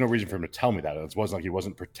 Because there was no reason for him to tell me that. It wasn't like he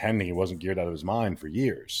wasn't pretending, he wasn't geared out of his mind for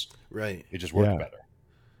years. Right. It just worked better.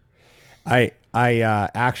 I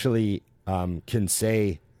actually can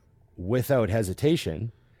say without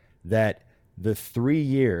hesitation that the 3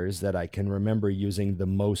 years that I can remember using the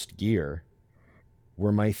most gear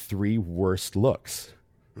were my 3 worst looks.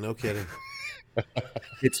 No kidding.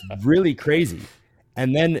 It's really crazy.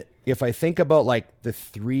 And then if I think about like the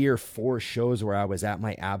 3 or 4 shows where I was at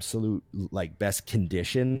my absolute like best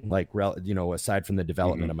condition, like, you know, aside from the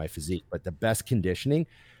development of my physique, but the best conditioning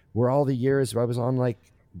were all the years where I was on like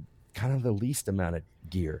kind of the least amount of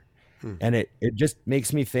gear. And it just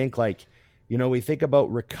makes me think like, you know, we think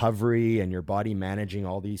about recovery and your body managing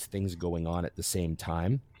all these things going on at the same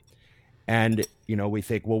time. And, you know, we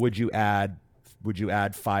think, well, would you add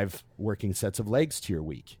 5 working sets of legs to your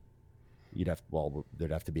week?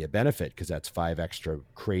 There'd have to be a benefit because that's 5 extra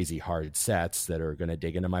crazy hard sets that are going to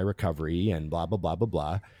dig into my recovery and blah, blah, blah, blah,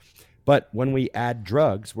 blah. But when we add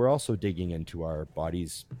drugs, we're also digging into our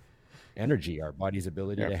body's energy, our body's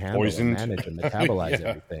ability to handle and manage and metabolize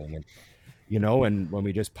everything. And, you know, and when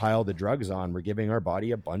we just pile the drugs on, we're giving our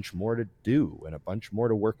body a bunch more to do and a bunch more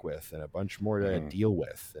to work with and a bunch more to deal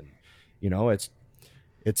with. And, you know, it's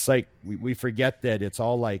like we forget that it's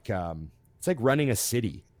all like, it's like running a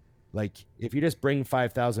city. Like if you just bring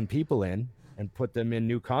 5,000 people in and put them in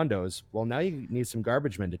new condos, well, now you need some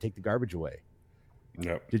garbage men to take the garbage away.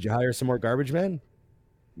 Yep. Did you hire some more garbage men?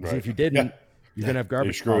 Right. If you didn't, you're going to have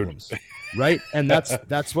garbage problems. Right. And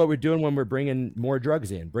that's what we're doing when we're bringing more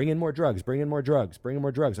drugs in. Bring in more drugs.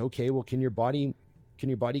 Okay. Well, can your body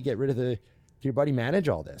get rid of can your body manage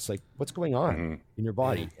all this? Like what's going on in your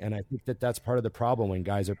body? And I think that's part of the problem when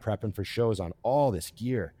guys are prepping for shows on all this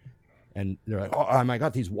gear and they're like, oh my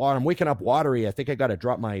God, I'm waking up watery. I think I got to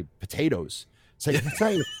drop my potatoes. It's like, it's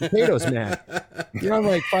not your potatoes, man. You're on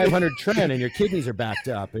like 500 tren and your kidneys are backed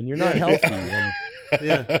up and you're not healthy.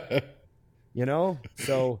 And you know,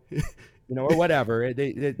 so, you know, or whatever.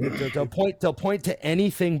 They'll point to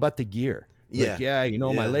anything but the gear. Like, you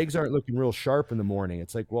know, my legs aren't looking real sharp in the morning.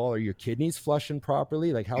 It's like, well, are your kidneys flushing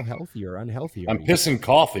properly? Like, how healthy or unhealthy are you? I'm pissing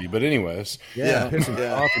coffee, but anyways. I'm pissing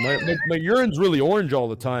coffee. My urine's really orange all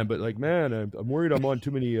the time, but like, man, I'm worried I'm on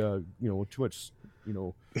too many, too much,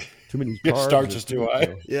 too many carbs. Starches too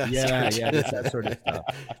high. That sort of stuff.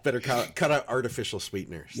 Better cut out artificial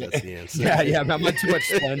sweeteners. That's the answer. I'm not too much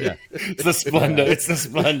Splenda. It's the Splenda. It's the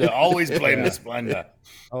Splenda. Always blame the Splenda.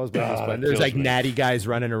 Always blame the Splenda. There's like natty guys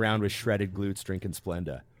running around with shredded glutes drinking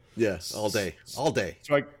Splenda. Yes, all day.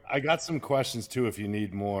 So I got some questions too if you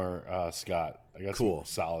need more, Scott. I got some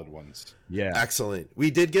solid ones. Yeah. Excellent. We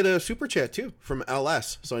did get a super chat too from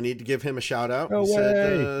LS, so I need to give him a shout out. No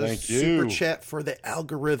way. Thank you. Super chat for the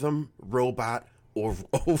algorithm robot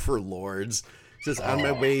overlords. It says, on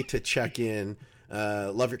my way to check in.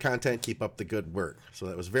 Love your content. Keep up the good work. So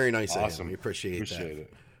that was very nice of him. We appreciate that.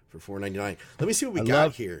 It. For $4.99. Let me see what we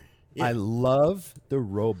got here. Yeah. I love the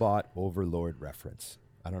robot overlord reference.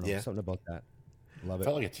 I don't know, something about that. Love it.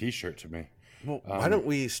 Felt like a T-shirt to me. Well, why don't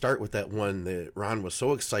we start with that one that Ron was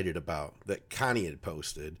so excited about that Connie had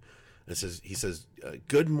posted? He says,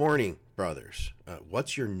 "Good morning, brothers.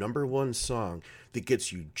 What's your number one song that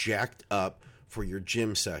gets you jacked up for your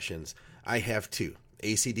gym sessions?" I have two: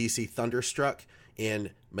 AC/DC Thunderstruck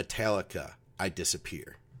and Metallica, I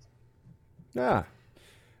Disappear. Ah,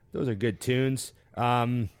 those are good tunes.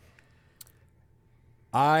 If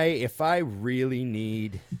I'm really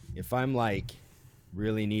need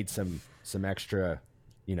some extra,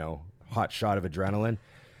 hot shot of adrenaline,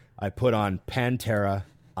 I put on Pantera,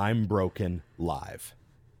 I'm Broken live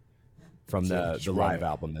from the live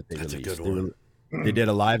album that they That's released. a good one. They did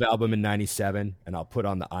a live album in '97, and I'll put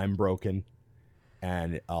on the I'm Broken,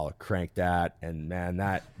 and I'll crank that. And man,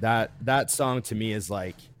 that song to me is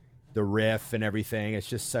like the riff and everything. It's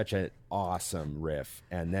just such an awesome riff,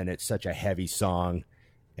 and then it's such a heavy song,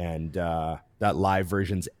 and that live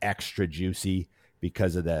version's extra juicy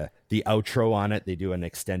because of the outro on it. They do an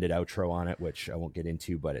extended outro on it, which I won't get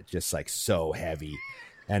into, but it's just like so heavy,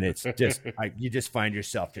 and it's just you just find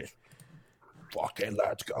yourself just fucking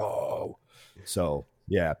let's go. So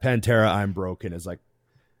yeah, Pantera, I'm Broken is like,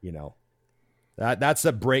 that's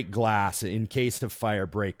a break glass in case of fire.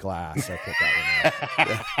 Break glass. I put that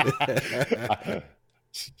one out.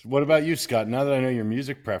 What about you, Scott? Now that I know your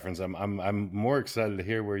music preference, I'm more excited to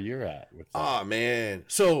hear where you're at with that. Oh man.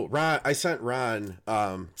 So I sent Ron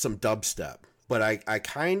some dubstep, but I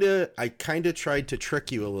kind of tried to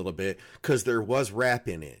trick you a little bit because there was rap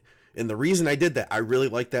in it. And the reason I did that, I really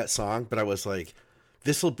liked that song, but I was like,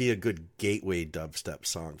 this will be a good gateway dubstep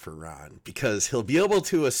song for Ron because he'll be able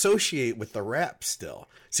to associate with the rap still.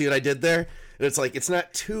 See what I did there? And it's like, it's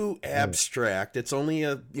not too abstract. It's only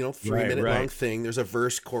a 3-minute long thing. There's a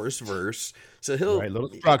verse, chorus, verse. So he'll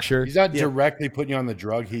little structure. He's not directly putting you on the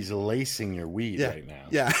drug. He's lacing your weed right now.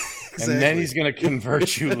 Yeah. Exactly. And then he's going to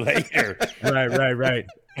convert you later. Right.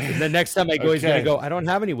 And the next time I go, he's going to go, I don't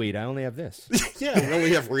have any weed. I only have this. Yeah, we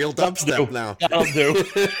only have real dubstep now. That'll do.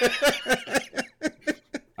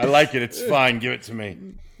 I like it. It's fine. Give it to me.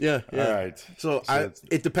 Yeah. All right. So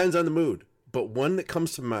it depends on the mood. But one that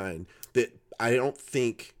comes to mind that I don't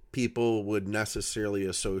think people would necessarily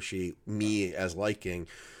associate me as liking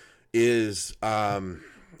is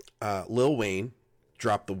Lil Wayne,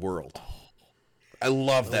 Drop the World. I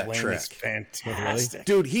love that track. Is fantastic.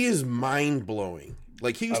 Dude, he is mind-blowing.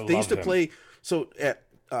 Like they used to play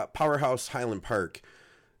at Powerhouse Highland Park.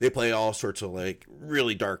 They play all sorts of like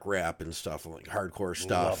really dark rap and stuff, like hardcore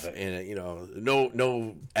stuff, and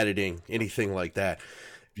no editing, anything like that.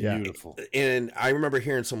 Beautiful. And I remember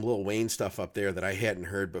hearing some Lil Wayne stuff up there that I hadn't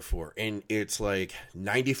heard before, and it's like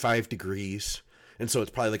 95 degrees, and so it's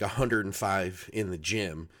probably like 105 in the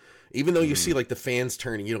gym. Even though you see like the fans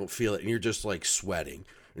turning, you don't feel it, and you're just like sweating,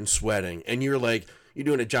 and you're like you're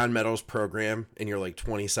doing a John Meadows program, and you're like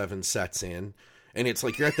 27 sets in. And it's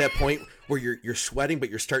like you're at that point where you're sweating, but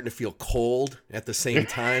you're starting to feel cold at the same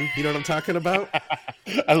time. You know what I'm talking about?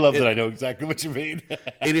 I love that I know exactly what you mean.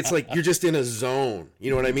 And it's like you're just in a zone. You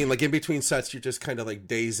know what I mean? Like in between sets, you're just kind of like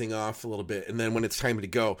dazing off a little bit. And then when it's time to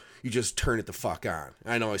go, you just turn it the fuck on.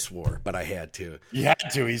 I know I swore, but I had to. You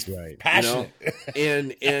had to. He's passionate.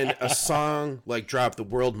 And a song like Drop the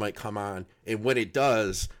World might come on. And when it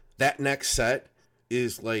does, that next set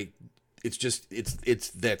is like,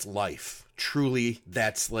 that's life. Truly,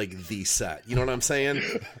 that's like the set. You know what I'm saying?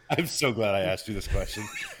 I'm so glad I asked you this question.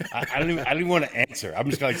 I don't even want to answer. I'm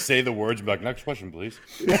just gonna say the words and be like, next question, please.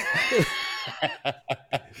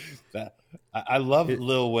 I love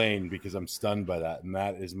Lil Wayne because I'm stunned by that, and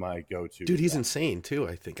that is my go-to. Dude, he's insane too.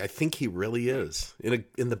 I think he really is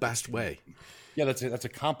in the best way. Yeah, that's a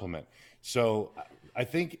compliment. So I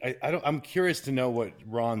think I'm curious to know what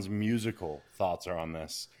Ron's musical thoughts are on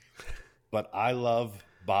this, but I love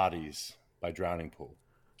Bodies by Drowning Pool.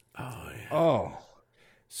 Oh, yeah. Oh,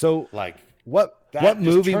 so like what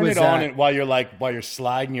movie turn was it that? on it while you're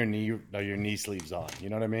sliding your knee sleeves on. You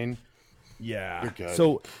know what I mean? Yeah. You're good.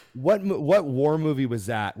 So what war movie was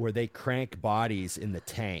that where they crank bodies in the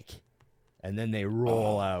tank and then they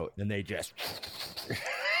roll out and they just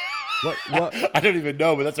what? I don't even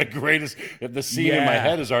know, but that's the greatest. The scene in my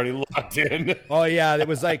head is already locked in. Oh yeah, it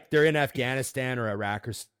was like they're in Afghanistan or Iraq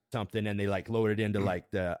or something, and they like load it into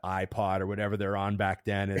like the iPod or whatever they're on back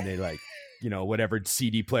then, and they like whatever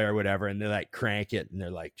CD player or whatever, and they like crank it and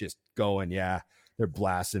they're like just going. Yeah, they're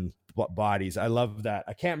blasting bodies. I love that.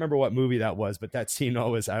 I can't remember what movie that was, but that scene I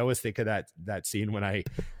always think of that scene when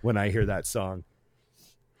I hear that song.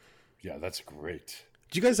 Yeah, that's great.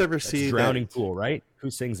 Did you guys ever see Drowning Pool? Right? Who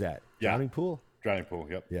sings that? Yeah. Drowning Pool. Drowning Pool.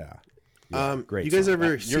 Yep. Yeah. Great. You guys song.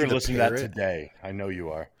 ever see You're The listening to that Parrot? today? I know you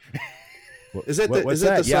are. Is that What's is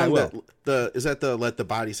that the Yeah, song well, is that the Let the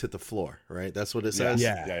Bodies Hit the Floor, right? That's what it says?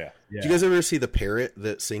 yeah. Do you guys ever see the parrot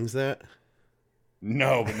that sings that?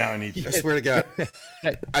 No, but now I need I to. swear to God.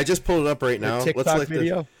 I just pulled it up right now. TikTok Let's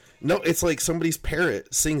video? No, it's like somebody's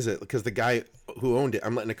parrot sings it because the guy who owned it,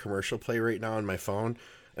 I'm letting a commercial play right now on my phone.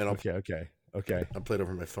 And Okay. I'll play it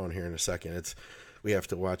over my phone here in a second. We have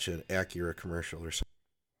to watch an Acura commercial or something.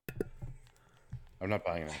 I'm not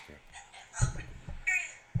buying it.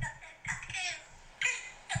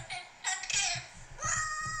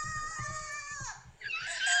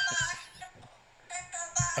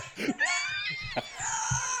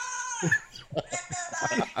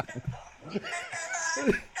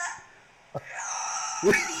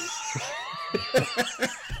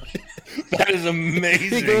 That is amazing.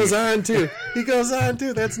 He goes on too.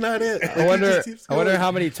 That's not it. I wonder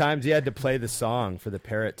how many times he had to play the song for the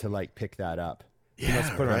parrot to like pick that up. He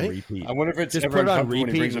must put it on repeat. I wonder if it's just ever put it on uncomfortable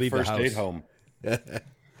when he repeat brings and a leave the first date house. home.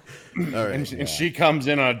 All right. And she comes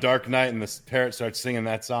in on a dark night, and the parrot starts singing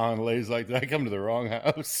that song, and Lay's like, "Did I come to the wrong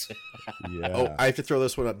house?" Yeah. Oh, I have to throw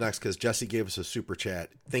this one up next because Jesse gave us a super chat.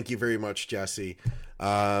 Thank you very much, Jesse.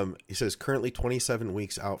 He says, currently 27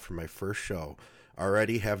 weeks out from my first show.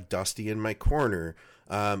 Already have Dusty in my corner.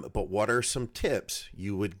 But what are some tips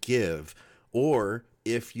you would give? Or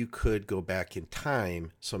if you could go back in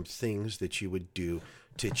time, some things that you would do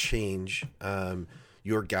to change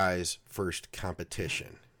your guys' first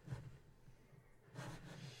competition?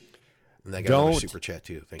 And I got another super chat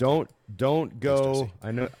too. Thank you. Don't go.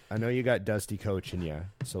 Thanks, I know you got Dusty coaching you,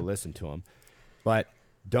 so listen to him. But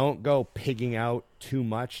don't go pigging out too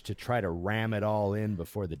much to try to ram it all in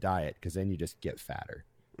before the diet, because then you just get fatter,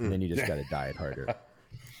 and then you just got to diet harder.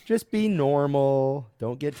 Just be normal.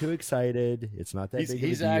 Don't get too excited. It's not that big of a deal.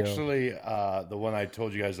 He's actually the one I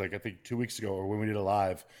told you guys, like I think 2 weeks ago, or when we did a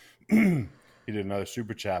live. He did another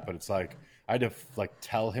super chat, but it's like I had to like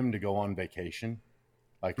tell him to go on vacation.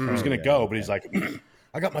 Like he was gonna go, but he's like,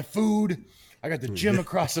 I got my food. I got the gym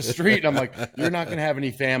across the street. And I'm like, you're not going to have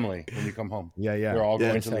any family when you come home. Yeah. We're all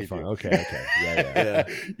going to leave you. Okay.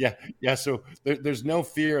 Yeah. So there's no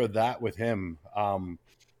fear of that with him.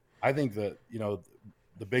 I think that,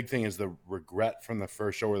 the big thing is the regret from the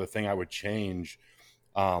first show, or the thing I would change.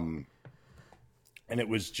 And it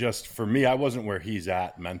was just, for me, I wasn't where he's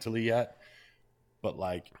at mentally yet. But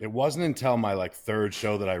like, it wasn't until my like third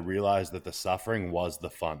show that I realized that the suffering was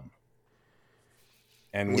the fun.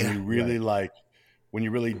 And when when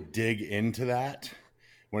you really dig into that,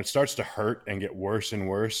 when it starts to hurt and get worse and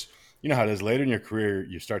worse, you know how it is later in your career,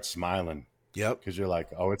 you start smiling. Yep. Because you're like,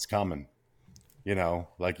 oh, it's coming. And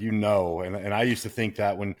I used to think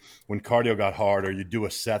that when cardio got hard, or you do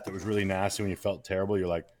a set that was really nasty when you felt terrible, you're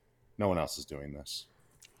like, no one else is doing this.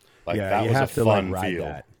 Like that was a fun feel.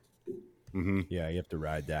 That. Mm-hmm. Yeah, you have to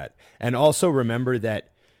ride that. And also remember that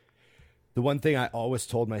the one thing I always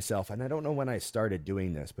told myself, and I don't know when I started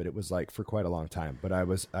doing this, but it was like for quite a long time, but I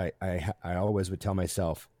always would tell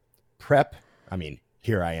myself, prep. I mean,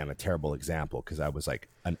 here I am, a terrible example, because I was like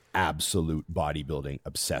an absolute bodybuilding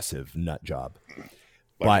obsessive nut job.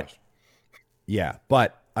 But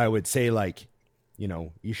I would say, like,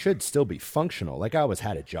 you should still be functional. Like, I always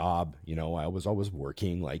had a job, I was always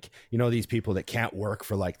working. Like, these people that can't work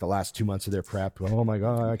for like the last 2 months of their prep. Oh my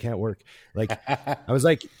God, I can't work. Like, I was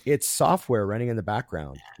like, it's software running in the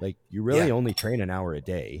background. Like, you really only train an hour a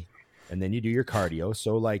day, and then you do your cardio.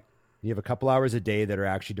 So like, you have a couple hours a day that are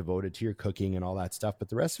actually devoted to your cooking and all that stuff. But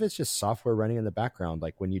the rest of it's just software running in the background.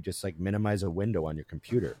 Like when you just like minimize a window on your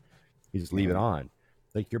computer, you just leave it on.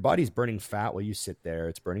 Like your body's burning fat while you sit there.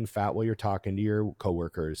 It's burning fat while you're talking to your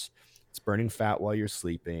coworkers. It's burning fat while you're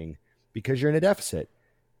sleeping because you're in a deficit.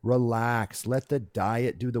 Relax. Let the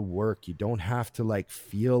diet do the work. You don't have to like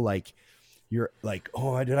feel like you're like,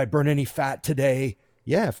 oh, did I burn any fat today?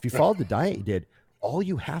 Yeah. If you followed the diet you did, all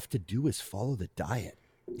you have to do is follow the diet.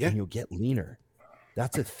 Yeah. And you'll get leaner.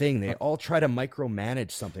 That's a thing. They all try to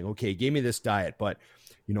micromanage something. Okay, gave me this diet, but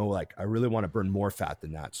like I really want to burn more fat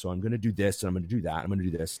than that. So I'm going to do this and I'm going to do that. I'm going to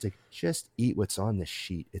do this. Just eat what's on the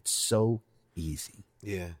sheet. It's so easy.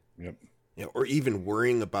 Yeah. Yep. Yeah. Or even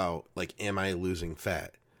worrying about like, am I losing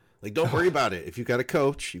fat? Like, don't worry about it. If you've got a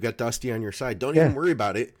coach, you've got Dusty on your side, don't even worry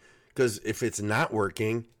about it. Because if it's not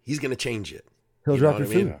working, he's going to change it. He'll drop your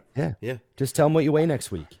food. Yeah. Yeah. Just tell him what you weigh next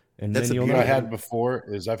week. And that's then you'll what know. I had before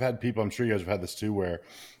is I've had people, I'm sure you guys have had this too, where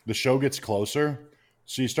the show gets closer.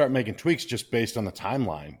 So you start making tweaks just based on the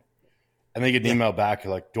timeline. And they get an email back,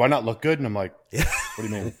 like, do I not look good? And I'm like, what do you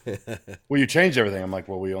mean? Well, you changed everything. I'm like,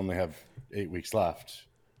 well, we only have 8 weeks left.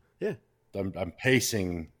 Yeah. I'm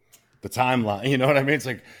pacing the timeline. You know what I mean? It's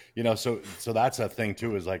like, you know, so that's a thing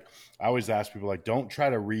too, is like, I always ask people, like, don't try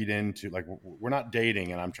to read into, like, we're not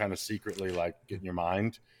dating and I'm trying to secretly like get in your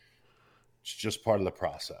mind. It's just part of the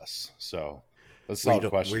process. So that's a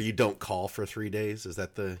question. Where you don't call for 3 days. Is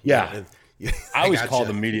that the, yeah. I always called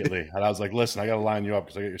immediately, and I was like, "Listen, I got to line you up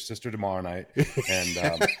because I got your sister tomorrow night."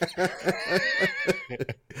 And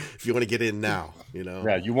if you want to get in now, you know,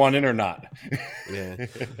 yeah, you want in or not? Yeah.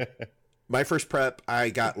 My first prep, I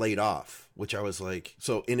got laid off, which I was like,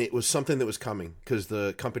 and it was something that was coming because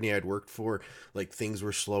the company I'd worked for, like, things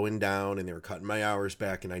were slowing down and they were cutting my hours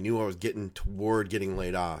back, and I knew I was getting toward getting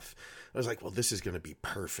laid off. I was like, well, this is going to be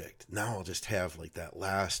perfect. Now I'll just have like that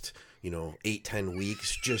last, 8-10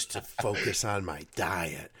 weeks just to focus on my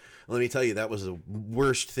diet. Let me tell you, that was the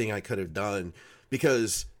worst thing I could have done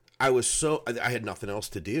because I had nothing else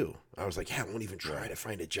to do. I was like, yeah, I won't even try to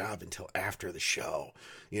find a job until after the show,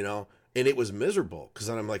 and it was miserable because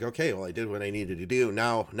then I'm like, okay, well, I did what I needed to do.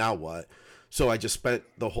 Now what? So I just spent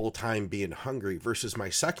the whole time being hungry versus my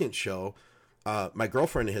second show. My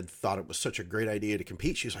girlfriend had thought it was such a great idea to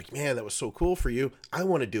compete. She was like, man, that was so cool for you. I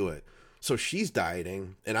want to do it. So she's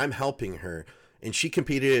dieting and I'm helping her. And she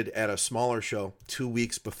competed at a smaller show 2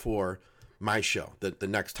 weeks before my show, the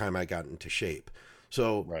next time I got into shape.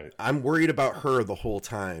 So I'm worried about her the whole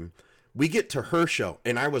time. We get to her show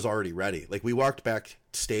and I was already ready. Like, we walked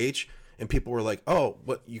backstage and people were like, oh,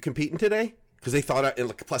 what, you competing today? Because they thought,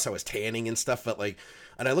 plus I was tanning and stuff, but like,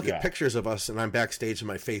 and I look at pictures of us and I'm backstage and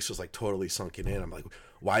my face was like totally sunken in. I'm like,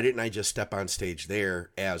 why didn't I just step on stage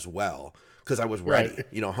there as well? Because I was ready,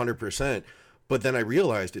 100%. But then I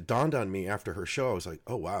realized, it dawned on me after her show, I was like,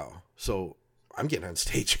 oh, wow. So I'm getting on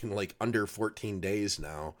stage in like under 14 days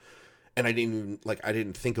now. And I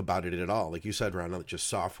didn't think about it at all. Like you said, Ron, just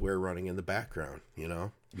software running in the background,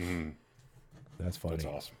 Mm-hmm. That's funny. That's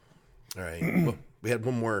awesome. All right. Well, we had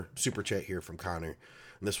one more super chat here from Connor,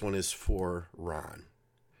 and this one is for Ron.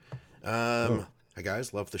 Hi,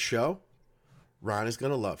 guys. Love the show. Ron is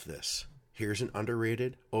going to love this. Here's an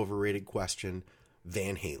underrated, overrated question.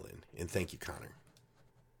 Van Halen. And thank you, Connor.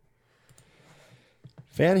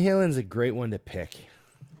 Van Halen's a great one to pick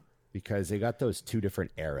because they got those two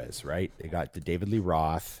different eras, right? They got the David Lee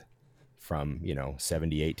Roth from,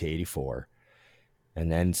 78 to 84.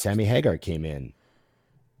 And then Sammy Hagar came in.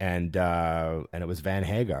 And it was Van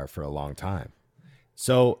Hagar for a long time.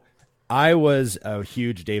 So I was a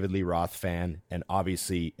huge David Lee Roth fan, and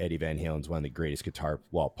obviously Eddie Van Halen's one of the greatest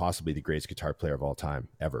possibly the greatest guitar player of all time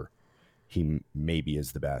ever. He maybe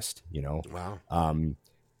is the best, Wow.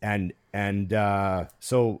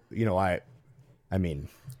 So I mean,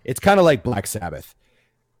 it's kind of like Black Sabbath.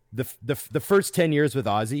 The first 10 years with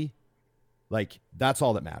Ozzy, like, that's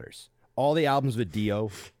all that matters. All the albums with Dio,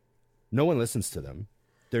 no one listens to them.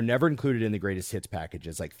 They're never included in the greatest hits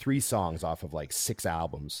packages. Like 3 songs off of like 6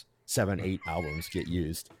 albums, 7, 8 albums get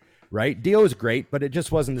used, right? Dio is great, but it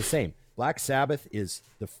just wasn't the same. Black Sabbath is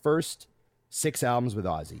the first 6 albums with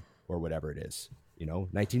Ozzy, or whatever it is,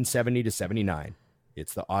 1970 to 79.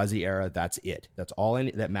 It's the Ozzy era. That's it. That's all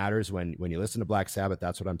that matters when you listen to Black Sabbath.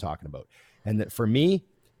 That's what I'm talking about. And that, for me,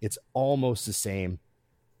 it's almost the same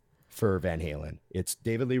for Van Halen. It's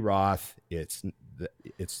David Lee Roth. It's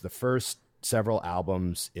the first several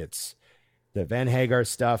albums. It's the Van Hagar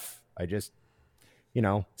stuff.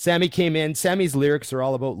 Sammy came in. Sammy's lyrics are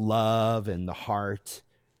all about love and the heart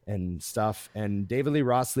and stuff. And David Lee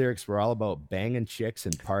Roth's lyrics were all about banging chicks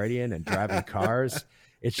and partying and driving cars.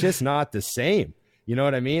 It's just not the same. You know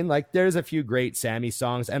what I mean? Like, there's a few great Sammy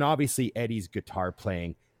songs, and obviously Eddie's guitar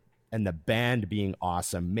playing and the band being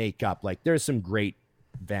awesome, makeup. Like, there's some great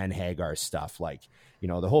Van Hagar stuff. Like,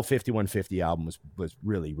 the whole 5150 album was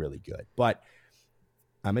really, really good. But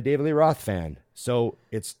I'm a David Lee Roth fan. So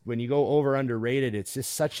it's, when you go over underrated, it's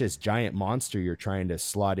just such this giant monster you're trying to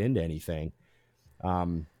slot into anything.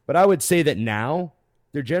 But I would say that now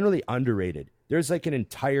they're generally underrated. There's like an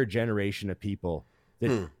entire generation of people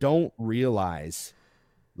that don't realize,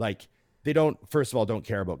 like, they first of all, don't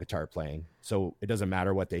care about guitar playing. So it doesn't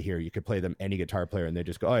matter what they hear. You could play them any guitar player and they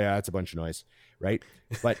just go, oh yeah, that's a bunch of noise. Right.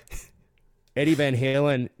 But Eddie Van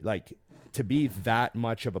Halen, like, to be that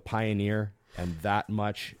much of a pioneer and that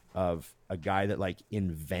much of a guy that, like,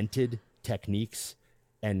 invented techniques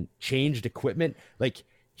and changed equipment. Like,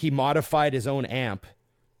 he modified his own amp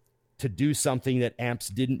to do something that amps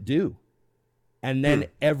didn't do. And then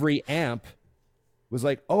every amp was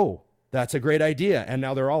like, oh, that's a great idea. And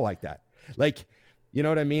now they're all like that. Like, you know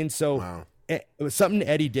what I mean? So It was something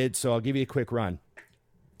Eddie did. So I'll give you a quick run.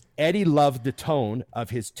 Eddie loved the tone of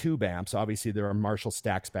his tube amps. Obviously, there were Marshall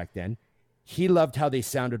stacks back then. He loved how they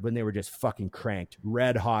sounded when they were just fucking cranked,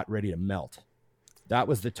 red hot, ready to melt. That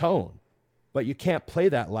was the tone. But you can't play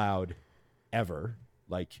that loud ever.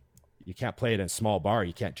 Like, you can't play it in a small bar.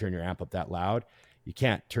 You can't turn your amp up that loud. You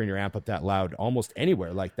can't turn your amp up that loud almost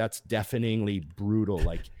anywhere. Like, that's deafeningly brutal.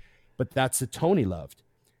 Like, but that's the tone he loved.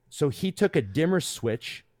 So he took a dimmer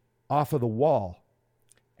switch off of the wall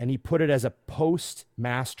and he put it as a post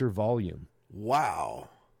master volume. Wow.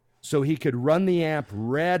 So he could run the amp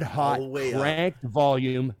red hot, All the way cranked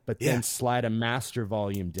volume, but then slide a master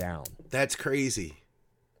volume down. That's crazy.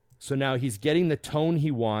 So now he's getting the tone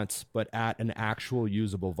he wants, but at an actual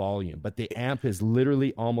usable volume. But the amp is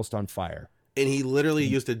literally almost on fire. And he literally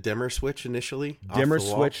used a dimmer switch initially? Dimmer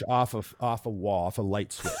switch off a wall, off a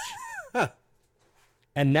light switch.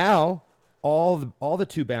 And now all the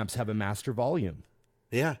tube amps have a master volume.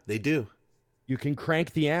 Yeah, they do. You can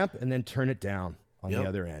crank the amp and then turn it down on the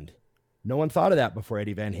other end. No one thought of that before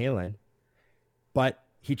Eddie Van Halen. But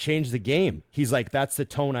he changed the game. He's like, that's the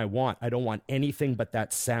tone I want. I don't want anything but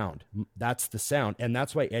that sound. That's the sound. And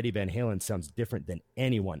that's why Eddie Van Halen sounds different than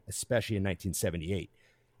anyone, especially in 1978.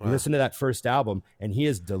 Wow. You listen to that first album, and he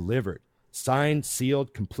is delivered. Signed,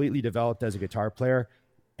 sealed, completely developed as a guitar player.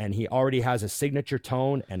 And he already has a signature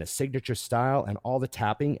tone and a signature style and all the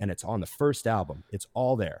tapping, and it's on the first album. It's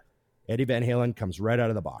all there. Eddie Van Halen comes right out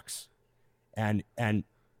of the box. And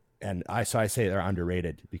I say they're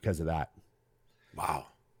underrated because of that. Wow.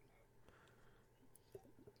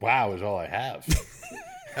 Wow is all I have.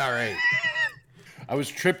 All right. I was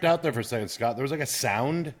tripped out there for a second, Scott. There was like a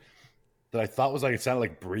sound that I thought was like, it sounded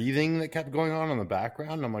like breathing that kept going on in the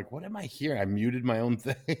background. And I'm like, what am I hearing? I muted my own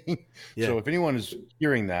thing. Yeah. So if anyone is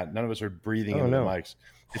hearing that, none of us are breathing into the mics.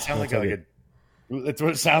 It sounded it's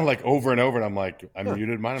what it sounded like over and over. And I'm like, I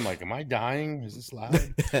muted mine. I'm like, am I dying? Is this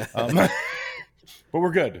loud? But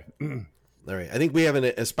we're good. All right. I think we have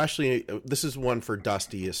especially, this is one for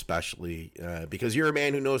Dusty, especially because you're a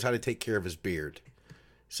man who knows how to take care of his beard.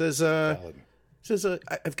 Says,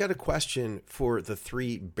 I've got a question for the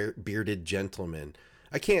three bearded gentlemen.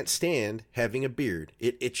 I can't stand having a beard.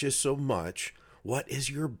 It itches so much. What is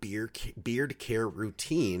your beard care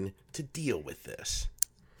routine to deal with this?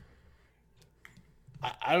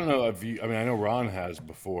 I don't know if I know Ron has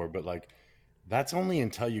before, but like, that's only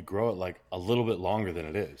until you grow it like a little bit longer than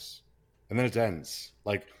it is. And then it ends.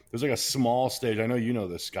 Like, there's like a small stage. I know you know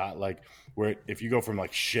this, Scott, like where if you go from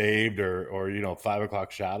like shaved or 5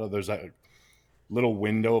 o'clock shadow, there's like a little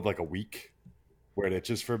window of like a week where it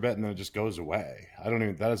itches for a bit and then it just goes away.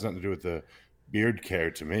 That has nothing to do with the beard care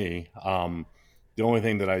to me. The only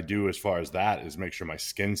thing that I do as far as that is make sure my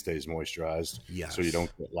skin stays moisturized. Yes. So you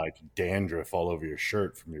don't get like dandruff all over your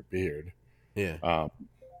shirt from your beard. Yeah.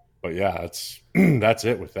 But yeah, that's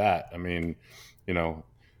it with that. I mean,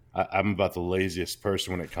 I'm about the laziest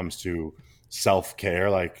person when it comes to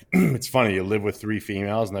self-care. Like, it's funny, you live with 3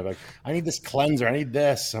 females and they're like, I need this cleanser, I need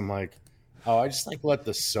this. I'm like, oh, I just like let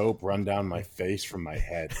the soap run down my face from my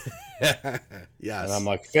head. Yes. And I'm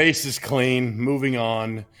like, face is clean, moving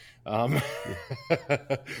on. So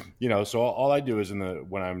all I do is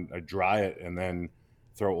when I dry it and then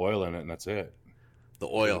throw oil in it, and that's it. The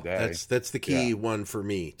oil, that's the key one for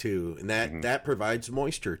me too, and that provides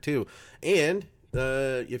moisture too. And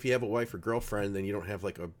if you have a wife or girlfriend, then you don't have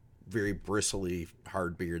like a very bristly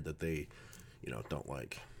hard beard that they don't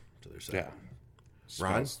like. So there's that. Yeah,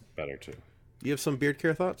 Ron, better too. You have some beard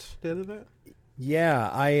care thoughts to add to that? Yeah,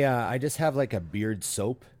 I just have like a beard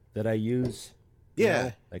soap that I use.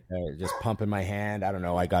 Yeah, like I just pump in my hand. I don't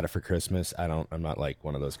know. I got it for Christmas. I'm not like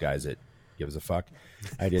one of those guys that gives a fuck.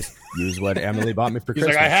 I just use what Emily bought me for Christmas.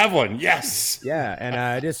 He's like, I have one. Yes. Yeah, and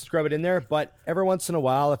I just scrub it in there. But every once in a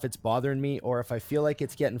while, if it's bothering me or if I feel like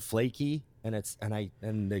it's getting flaky and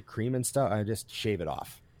the cream and stuff, I just shave it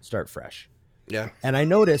off. Start fresh. Yeah. And I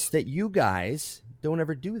noticed that you guys don't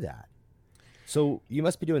ever do that. So you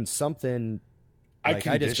must be doing something. Like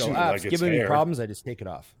I just go, it's giving me problems. I just take it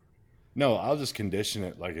off. No, I'll just condition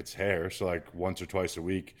it like it's hair. So like once or twice a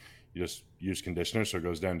week, you just use conditioner so it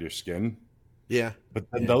goes down to your skin. Yeah. But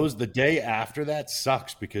the day after that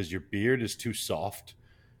sucks because your beard is too soft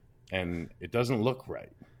and it doesn't look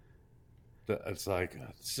right. It's like,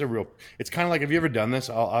 it's kind of like, have you ever done this?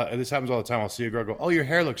 This happens all the time. I'll see a girl go, oh, your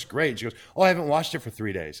hair looks great. She goes, oh, I haven't washed it for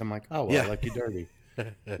 3 days. I'm like, oh, well, I like you dirty.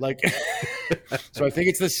 Like, so I think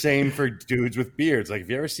it's the same for dudes with beards. Like, if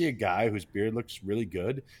you ever see a guy whose beard looks really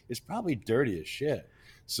good, it's probably dirty as shit.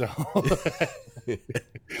 So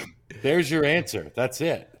there's your answer. That's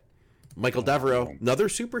it. Michael Devereaux, another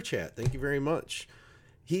super chat. Thank you very much.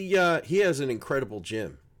 He has an incredible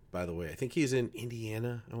gym, by the way. I think he's in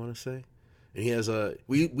Indiana, I want to say. And he has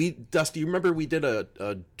Dusty, you remember we did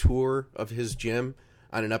a tour of his gym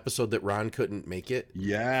on an episode that Ron couldn't make it.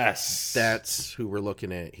 Yes. That's who we're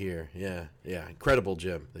looking at here. Yeah. Incredible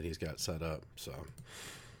gym that he's got set up. So.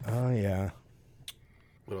 Oh, yeah.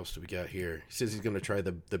 What else do we got here? He says he's going to try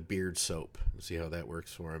the beard soap and see how that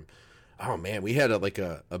works for him. Oh, man, we had a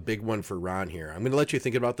big one for Ron here. I'm going to let you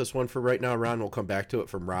think about this one for right now, Ron. We'll come back to it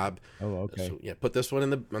from Rob. Oh, okay. So, yeah, put this one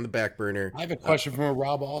on the back burner. I have a question from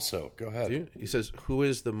Rob also. Go ahead. He says, who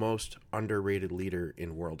is the most underrated leader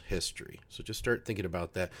in world history? So just start thinking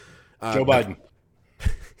about that. Joe Biden.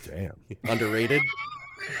 Damn. Underrated?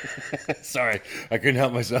 Sorry, I couldn't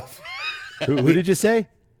help myself. Who did you say?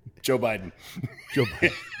 Joe Biden. Joe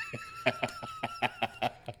Biden.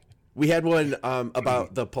 We had one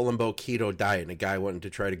about the Palumbo keto diet, and a guy wanted to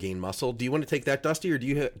try to gain muscle. Do you want to take that, Dusty, or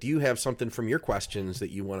do you have something from your questions that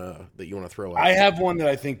you want to throw out? I have one that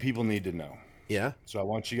I think people need to know. Yeah. So I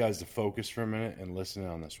want you guys to focus for a minute and listen in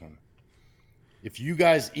on this one. If you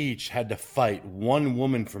guys each had to fight one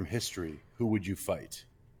woman from history, who would you fight?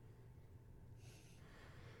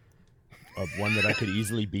 Of one that I could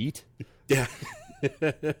easily beat? Yeah.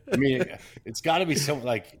 I mean, it's got to be some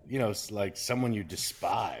like someone you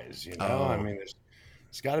despise. I mean, there's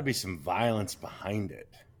got to be some violence behind it.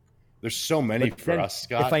 There's so many for us,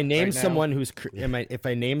 Scott. If I name right someone if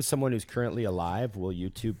I name someone who's currently alive, will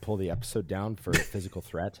YouTube pull the episode down for a physical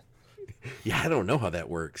threat? Yeah, I don't know how that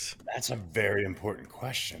works. That's a very important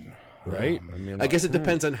question, right? I guess it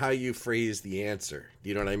depends on how you phrase the answer.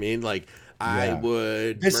 You know what I mean? Like, I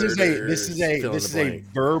would. This is a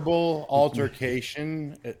verbal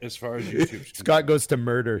altercation as far as YouTube. Scott goes to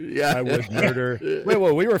murder. Yeah, I would murder. Wait,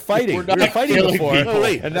 we were fighting. We were fighting before. Oh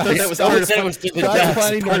wait, and I thought that was part of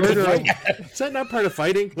fighting. Is that not part of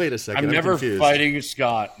fighting? Wait a second. I'm never confused. fighting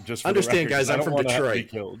Scott. Just for understand, the record, guys. I'm from Detroit.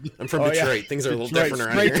 I'm from Detroit. Things are a little different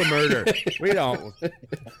around straight here. to murder. We don't.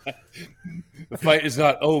 The fight is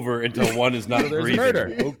not over until one is not breathing.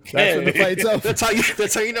 Murder. Okay, that's when the fight's over.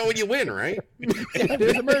 That's how you know when you win, right? Yeah,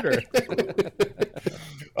 there's a murder.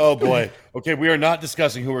 Oh boy. Okay, we are not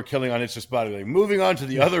discussing who we're killing on It's Just Bodybuilding. Moving on to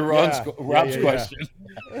the other Rob's question.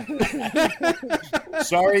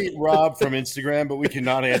 Sorry, Rob from Instagram, but we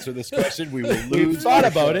cannot answer this question. We will lose. We've thought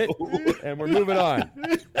about it, and we're moving on.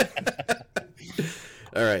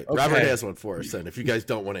 All right, okay. Robert has one for us. Then, if you guys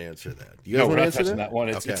don't want to answer that, you guys we're want to not answer touching that one.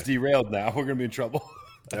 It's derailed now. We're going to be in trouble.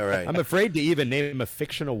 All right. I'm afraid to even name a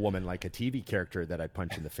fictional woman like a TV character that I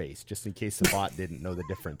punch in the face, just in case the bot didn't know the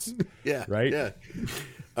difference. Yeah. Right? Yeah.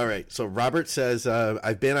 All right. So Robert says,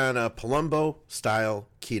 I've been on a Palumbo-style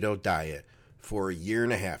keto diet for a year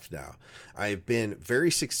and a half now. I've been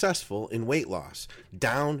very successful in weight loss,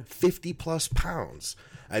 down 50-plus pounds.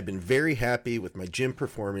 I've been very happy with my gym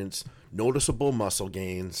performance, noticeable muscle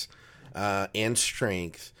gains, and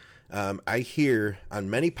strength. I hear on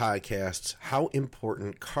many podcasts how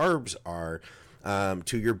important carbs are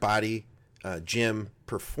to your body, gym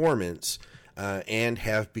performance, and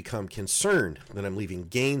have become concerned that I'm leaving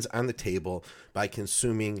gains on the table by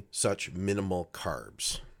consuming such minimal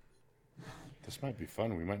carbs. This might be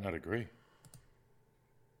fun. We might not agree.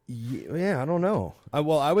 Yeah, I don't know.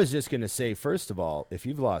 Well, I was just going to say, first of all, if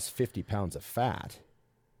you've lost 50 pounds of fat,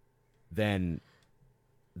 then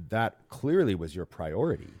that clearly was your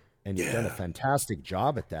priority. And you've done a fantastic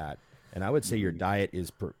job at that. And I would say your diet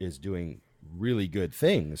is doing really good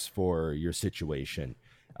things for your situation.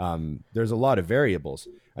 There's a lot of variables.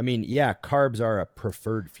 I mean, yeah, carbs are a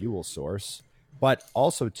preferred fuel source, but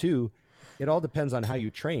also too, it all depends on how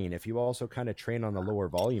you train. If you also kind of train on the lower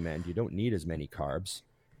volume end, you don't need as many carbs.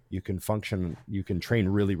 You can train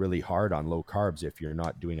really, really hard on low carbs if you're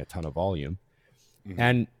not doing a ton of volume.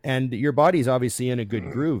 Mm-hmm. And your body's obviously in a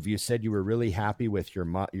good groove. You said you were really happy with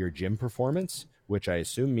your gym performance, which I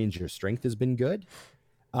assume means your strength has been good.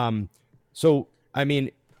 So, I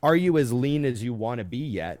mean, are you as lean as you want to be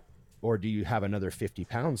yet? Or do you have another 50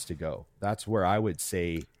 pounds to go? That's where I would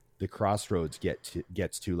say the crossroads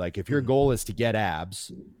gets to. Like, if your goal is to get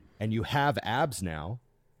abs and you have abs now,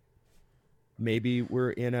 maybe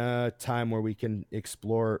we're in a time where we can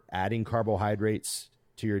explore adding carbohydrates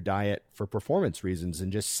to your diet for performance reasons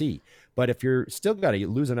and just see. But if you're still got to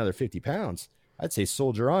lose another 50 pounds, I'd say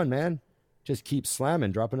soldier on, man. Just keep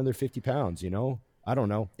slamming, drop another 50 pounds, I don't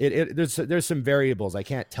know. There's some variables. I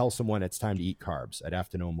can't tell someone it's time to eat carbs. I'd have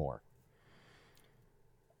to know more.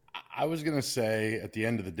 I was going to say at the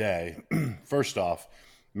end of the day, first off,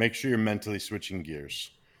 make sure you're mentally switching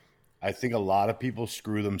gears. I think a lot of people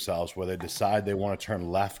screw themselves where they decide they want to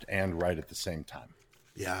turn left and right at the same time.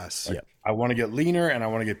 Yes. I want to get leaner and I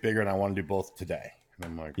want to get bigger and I want to do both today. And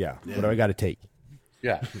I'm like, what do I got to take?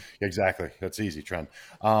 Yeah, exactly. That's easy, Trent.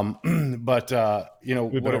 But what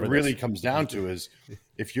it really comes down to is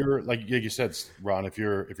if you're like you said, Ron, if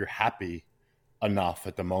you're happy enough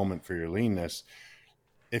at the moment for your leanness,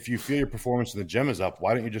 if you feel your performance in the gym is up,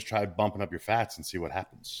 why don't you just try bumping up your fats and see what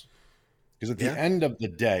happens? Because at the end of the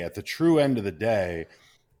day, at the true end of the day,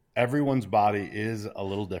 everyone's body is a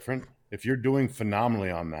little different. If you're doing phenomenally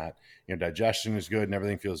on that, digestion is good and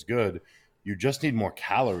everything feels good, you just need more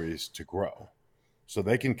calories to grow. So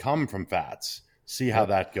they can come from fats, see how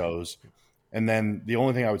that goes. And then the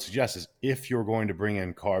only thing I would suggest is if you're going to bring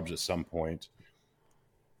in carbs at some point,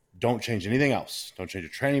 don't change anything else. Don't change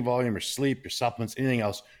your training volume, your sleep, your supplements, anything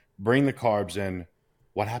else. Bring the carbs in.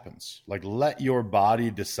 What happens? Like, let your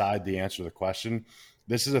body decide the answer to the question.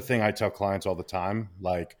 This is a thing I tell clients all the time.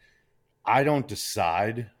 Like, I don't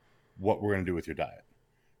decide what we're going to do with your diet.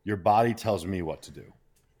 Your body tells me what to do.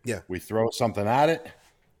 Yeah. We throw something at it.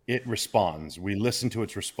 It responds. We listen to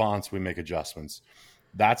its response. We make adjustments.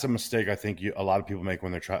 That's a mistake I think a lot of people make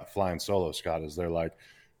when they're flying solo, Scott, is they're like,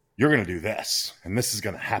 you're going to do this, and this is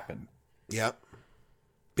going to happen. Yep.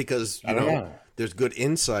 Because, you know, there's good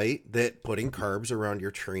insight that putting carbs around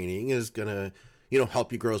your training is going to,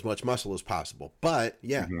 help you grow as much muscle as possible. But,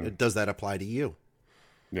 does that apply to you?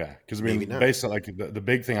 Yeah, because, based on, like, the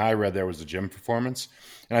big thing I read there was the gym performance,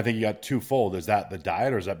 and I think you got twofold. Is that the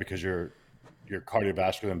diet, or is that because you're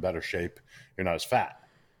cardiovascular in better shape, you're not as fat?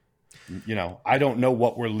 I don't know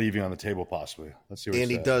what we're leaving on the table possibly. Let's see what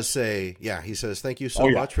he does say, he says, thank you so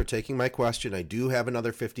much for taking my question. I do have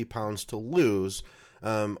another 50 pounds to lose.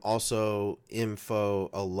 Also,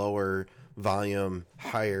 a lower volume,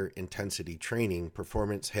 higher intensity training.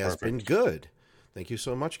 Performance has been good. Thank you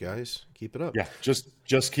so much, guys. Keep it up. Yeah,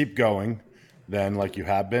 just keep going then like you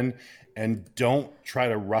have been, and don't try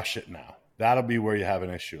to rush it now. That'll be where you have an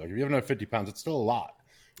issue. Like if you have another 50 pounds, it's still a lot.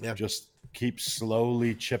 Yeah. Just keep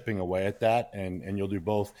slowly chipping away at that, and you'll do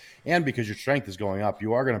both. And because your strength is going up,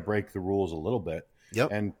 you are going to break the rules a little bit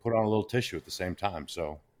and put on a little tissue at the same time.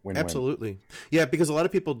 So win-win. Absolutely. Yeah, because a lot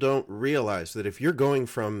of people don't realize that if you're going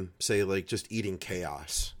from, say, like just eating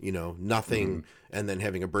chaos, nothing, and then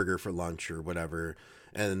having a burger for lunch or whatever,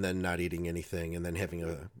 and then not eating anything, and then having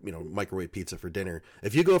a microwave pizza for dinner.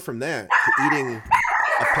 If you go from that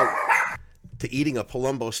to eating a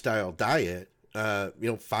Palumbo style diet,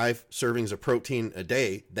 5 servings of protein a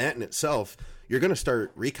day, that in itself, you're going to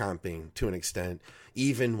start recomping to an extent,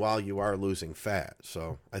 even while you are losing fat.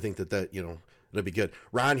 So I think that it'll be good.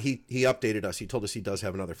 Ron, he updated us. He told us he does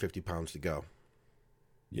have another 50 pounds to go.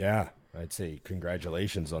 Yeah, I'd say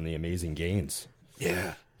congratulations on the amazing gains.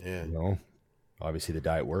 Yeah. Obviously the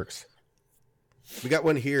diet works. We got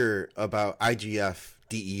one here about IGF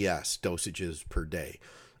DES dosages per day.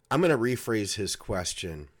 I'm going to rephrase his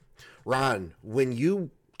question. Ron, when you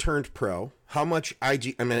turned pro, how much I'm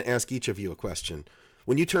going to ask each of you a question.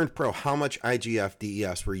 When you turned pro, how much IGF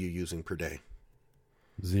DES were you using per day?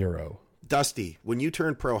 0. Dusty, when you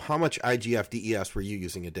turned pro, how much IGF DES were you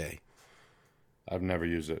using a day? I've never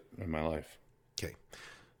used it in my life. Okay.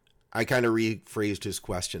 I kind of rephrased his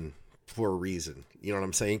question for a reason. You know what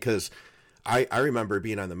I'm saying? Because I remember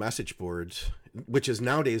being on the message boards, which is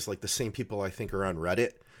nowadays like the same people I think are on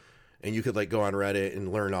Reddit. And you could like go on Reddit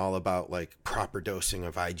and learn all about like proper dosing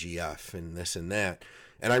of IGF and this and that.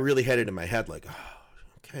 And I really had it in my head like,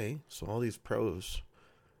 okay, so all these pros,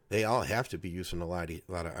 they all have to be using a lot of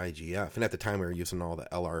IGF. And at the time we were using all the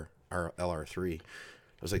LR3. I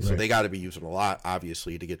was like, so they got to be using a lot,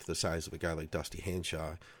 obviously, to get to the size of a guy like Dusty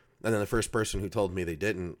Hanshaw. And then the first person who told me they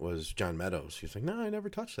didn't was John Meadows. He was like, no, I never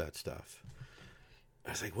touched that stuff.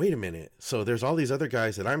 I was like, wait a minute. So there's all these other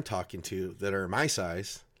guys that I'm talking to that are my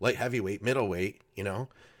size, light heavyweight, middleweight,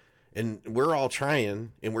 and we're all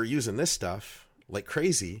trying and we're using this stuff like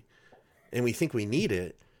crazy and we think we need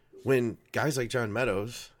it when guys like John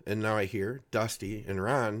Meadows, and now I hear Dusty and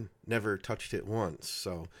Ron never touched it once.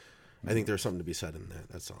 So I think there's something to be said in that.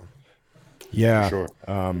 That's all. Yeah. For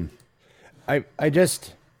sure. I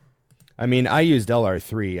used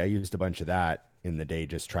LR3. I used a bunch of that in the day,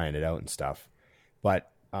 just trying it out and stuff.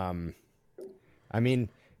 But,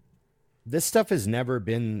 this stuff has never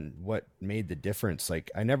been what made the difference.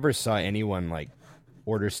 Like, I never saw anyone like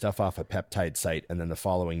order stuff off a peptide site and then the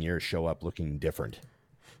following year show up looking different.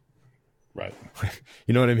 Right.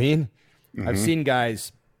 You know what I mean? Mm-hmm.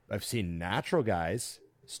 I've seen natural guys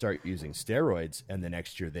start using steroids and the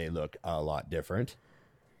next year they look a lot different.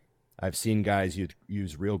 I've seen guys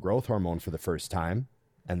use real growth hormone for the first time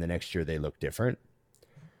and the next year they look different.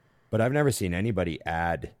 But I've never seen anybody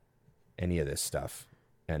add any of this stuff.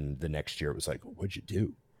 And the next year it was like, what'd you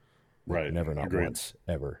do? Right. Never, not once,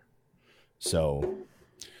 ever. So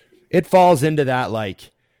it falls into that, like,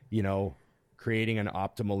 you know, creating an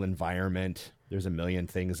optimal environment. There's a million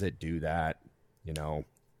things that do that, you know.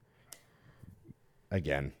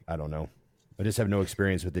 Again, I don't know. I just have no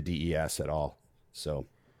experience with the DES at all. So,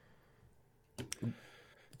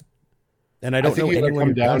 and I don't know anyone anyone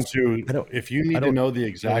come down does. to if you need to know the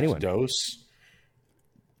exact dose,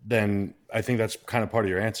 then I think that's kind of part of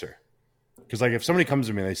your answer. Because like if somebody comes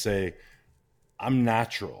to me and they say, I'm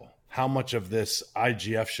natural, how much of this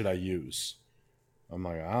IGF should I use? I'm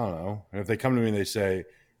like, I don't know. And if they come to me and they say,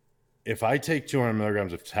 if I take 200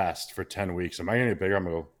 milligrams of test for 10 weeks, am I going to get bigger? I'm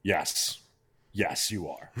going to go, yes. Yes, you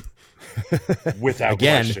are. Without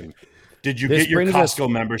question. Did you get your Costco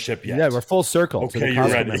membership yet? Yeah, we're full circle. Okay, you're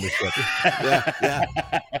ready. Yeah.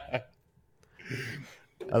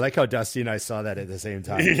 I like how Dusty and I saw that at the same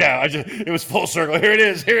time. Yeah, it was full circle. Here it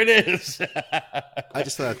is. Here it is. I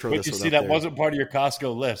just thought I'd throw this you one see, up that there. wasn't part of your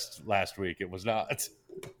Costco list last week. It was not.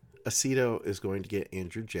 Aceto is going to get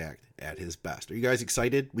Andrew jacked at his best. Are you guys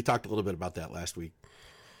excited? We talked a little bit about that last week.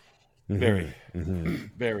 Very,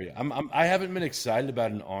 very. I haven't been excited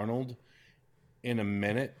about an Arnold in a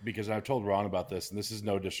minute because I've told Ron about this, and this is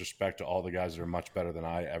no disrespect to all the guys that are much better than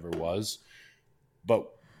I ever was, but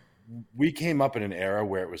we came up in an era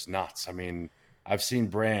where it was nuts. I mean, I've seen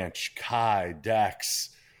Branch, Kai, Dex,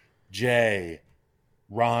 Jay,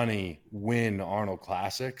 Ronnie win Arnold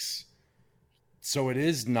Classics, so it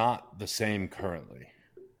is not the same currently.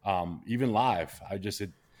 Even live,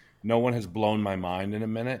 no one has blown my mind in a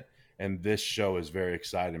minute. And this show is very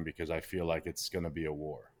exciting because I feel like it's going to be a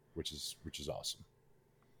war, which is awesome.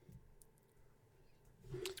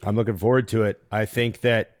 I'm looking forward to it. I think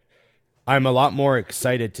that I'm a lot more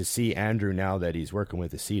excited to see Andrew now that he's working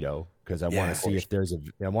with Aceto because I want to see if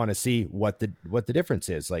I want to see what the difference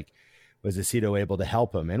is. Like, was Aceto able to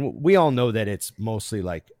help him? And we all know that it's mostly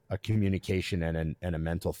like a communication and a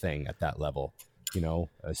mental thing at that level. You know,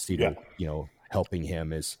 Aceto, you know, helping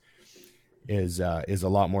him is a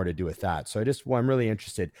lot more to do with that. So I'm really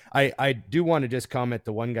interested. I do want to just comment.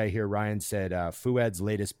 The one guy here, Ryan, said Fouad's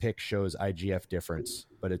latest pick shows IGF difference,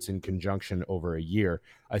 but it's in conjunction over a year.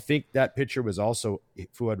 I think that picture was also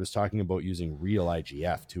Fouad was talking about using real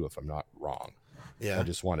IGF too, if I'm not wrong. Yeah. I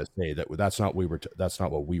just want to say that's not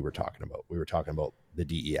what we were talking about. We were talking about the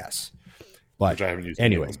DES. But which I haven't used.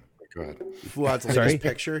 Anyways. Go ahead. Fuad's latest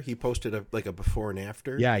picture, he posted a before and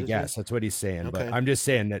after. Yeah, I guess that's what he's saying. Okay. But I'm just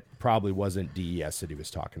saying that probably wasn't DES that he was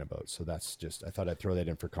talking about. So that's just, I thought I'd throw that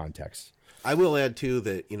in for context. I will add too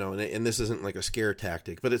that, you know, and this isn't like a scare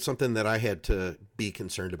tactic, but it's something that I had to be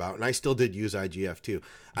concerned about. And I still did use IGF too.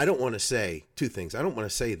 I don't want to say two things. I don't want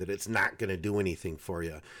to say that it's not going to do anything for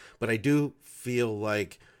you, but I do feel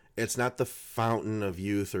like it's not the fountain of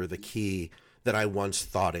youth or the key that I once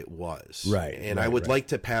thought it was. Right. And I would like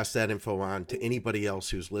to pass that info on to anybody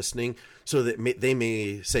else who's listening so that they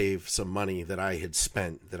may save some money that I had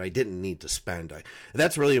spent that I didn't need to spend.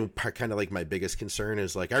 That's really kind of like my biggest concern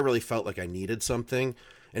is like, I really felt like I needed something.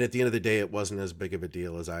 And at the end of the day, it wasn't as big of a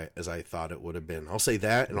deal as I thought it would have been. I'll say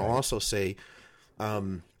that. And I'll also say,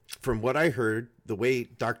 from what I heard, the way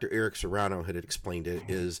Dr. Eric Serrano had explained it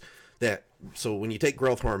is that, so when you take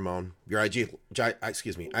growth hormone, your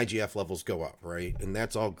IGF levels go up, right? And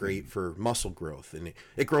that's all great for muscle growth, and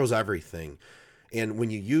it grows everything. And when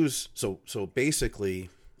you use, so basically,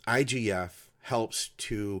 IGF helps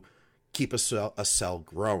to keep a cell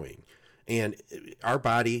growing. And our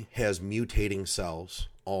body has mutating cells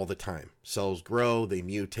all the time. Cells grow, they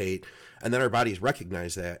mutate, and then our bodies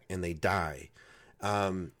recognize that, and they die.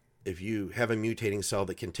 If you have a mutating cell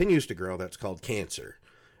that continues to grow, that's called cancer.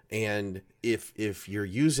 And if you're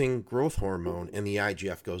using growth hormone and the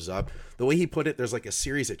IGF goes up, the way he put it, there's like a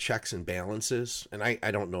series of checks and balances, and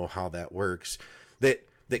I don't know how that works, that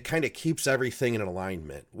kind of keeps everything in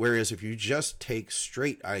alignment. Whereas if you just take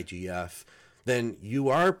straight IGF, then you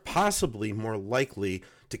are possibly more likely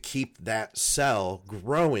to keep that cell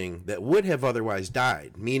growing that would have otherwise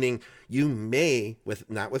died. Meaning you may,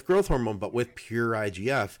 not with growth hormone, but with pure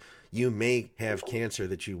IGF, you may have cancer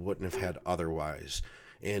that you wouldn't have had otherwise.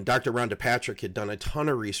 And Dr. Rhonda Patrick had done a ton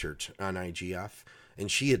of research on IGF,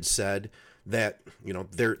 and she had said that, you know,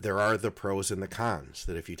 there are the pros and the cons,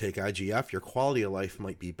 that if you take IGF, your quality of life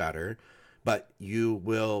might be better, but you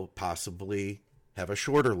will possibly have a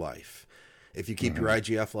shorter life. If you keep your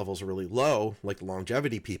IGF levels really low, like the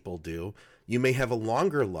longevity people do, you may have a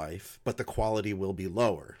longer life, but the quality will be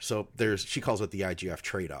lower. So she calls it the IGF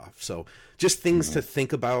trade-off. So just things to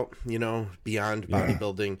think about, you know, beyond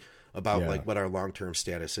bodybuilding, about like what our long-term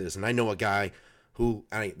status is. And I know a guy who,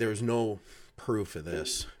 there's no proof of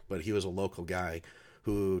this, but he was a local guy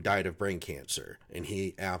who died of brain cancer, and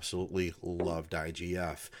he absolutely loved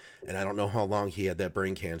IGF. And I don't know how long he had that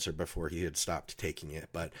brain cancer before he had stopped taking it,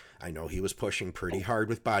 but I know he was pushing pretty hard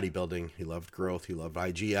with bodybuilding. He loved growth. He loved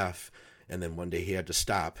IGF. And then one day he had to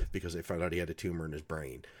stop because they found out he had a tumor in his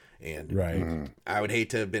brain. And I would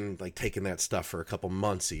hate to have been like taking that stuff for a couple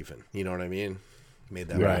months even. You know what I mean? Made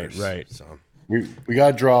that worse. Right. So We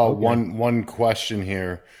got to draw one question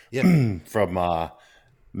here from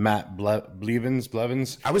Matt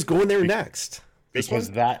Blevins. I was going there next.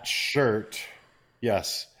 Because that shirt,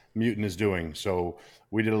 yes, Mutant is doing. So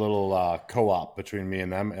we did a little co-op between me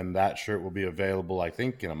and them, and that shirt will be available, I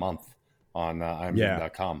think, in a month on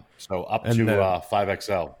immutant.com. So up to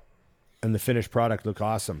 5XL. And the finished product looked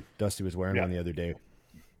awesome. Dusty was wearing one the other day.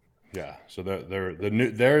 Yeah, so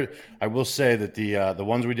they're I will say that the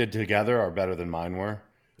ones we did together are better than mine were.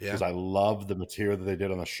 Because I love the material that they did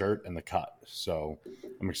on the shirt and the cut. So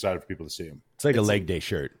I'm excited for people to see them. It's like a leg day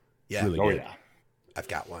shirt. Yeah. Really good. Yeah. I've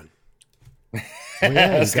got one.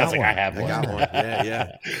 This guy's like, I have one. I got one.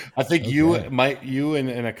 Yeah. I think you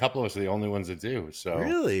and a couple of us are the only ones that do. So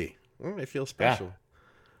Really? Oh, I feel special.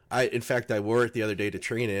 Yeah. In fact, I wore it the other day to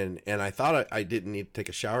train in, and I thought I didn't need to take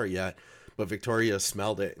a shower yet, but Victoria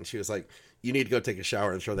smelled it, and she was like, "You need to go take a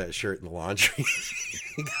shower and throw that shirt in the laundry."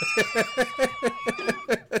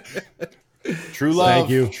 True love. Thank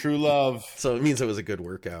you. True love. So it means it was a good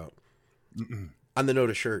workout. On the note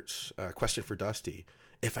of shirts, question for Dusty.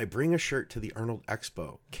 If I bring a shirt to the Arnold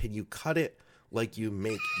Expo, can you cut it like you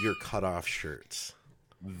make your cutoff shirts?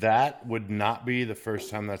 That would not be the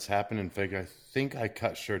first time that's happened. In fact, I think I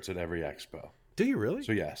cut shirts at every expo. Do you really?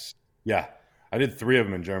 So yes. Yeah. I did 3 of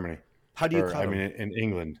them in Germany. How do you cut them? I mean, in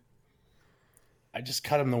England. I just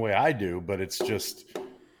cut them the way I do, but it's just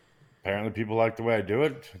apparently people like the way I do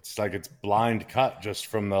it. It's like it's blind cut just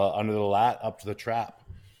from the under the lat up to the trap,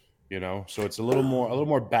 you know? So it's a little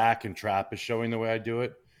more back and trap is showing the way I do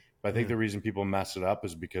it. But I think the reason people mess it up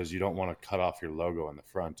is because you don't want to cut off your logo on the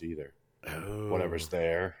front either. Whatever's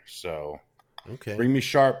there. So okay. Bring me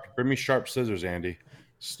sharp scissors, Andy.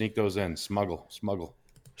 Sneak those in. Smuggle.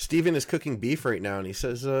 Steven is cooking beef right now, and he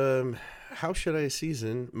says, how should I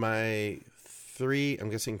season my 3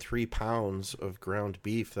 pounds of ground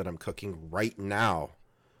beef that I'm cooking right now?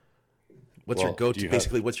 What's your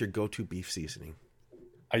go-to beef seasoning?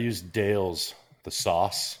 I use Dale's, the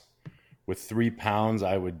sauce. With 3 pounds,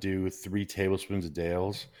 I would do 3 tablespoons of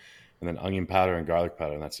Dale's, and then onion powder and garlic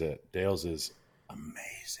powder, and that's it. Dale's is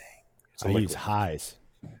amazing. I use High's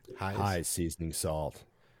seasoning salt.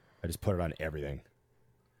 I just put it on everything.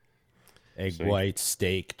 Egg whites,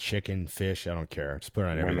 steak, chicken, fish. I don't care. Just put it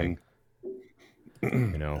on everything.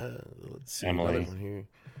 You know. Let's see. Emily. Here.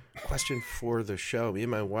 Question for the show. Me and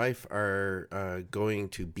my wife are going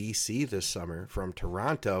to BC this summer from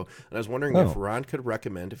Toronto, and I was wondering if Ron could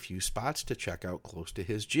recommend a few spots to check out close to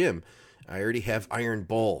his gym. I already have Iron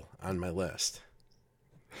Bowl on my list.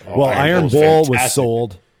 Well, Iron Bowl was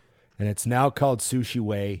sold, and it's now called Sushi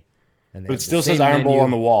Way. And but it still says Iron Bowl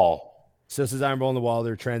on the wall. Still says Iron Bowl on the wall.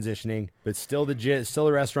 They're transitioning, but still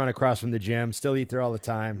the restaurant across from the gym. Still eat there all the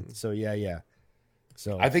time. So yeah.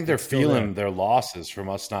 So I think they're feeling their losses from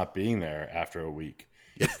us not being there after a week.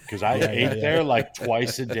 Because I ate there like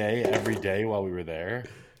twice a day, every day while we were there.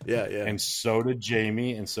 Yeah. And so did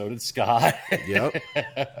Jamie, and so did Scott. Yep.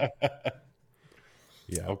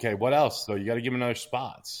 Yeah. Okay, what else? So you got to give him another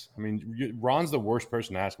spots. I mean, Ron's the worst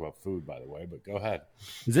person to ask about food, by the way, but go ahead.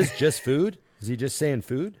 Is this just food? Is he just saying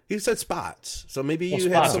food? He said spots. So maybe you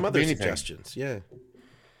have some other suggestions. Yeah.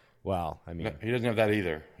 Well, I mean. No, he doesn't have that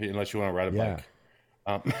either, unless you want to ride a bike.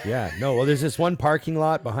 Yeah. No, well, there's this one parking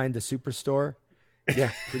lot behind the Superstore.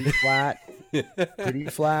 Yeah. Pretty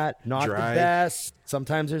flat. Not Dry. The best.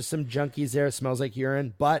 Sometimes there's some junkies there. It smells like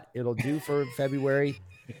urine, but it'll do for February.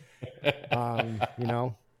 You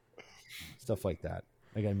know, stuff like that.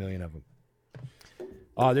 I got a million of them.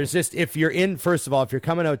 There's just, if you're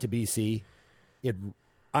coming out to BC,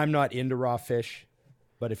 I'm not into raw fish,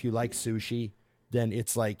 but if you like sushi, then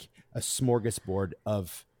it's like a smorgasbord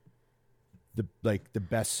of the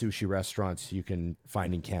best sushi restaurants you can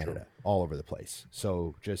find in Canada, all over the place.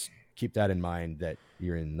 So just keep that in mind that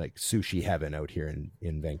you're in like sushi heaven out here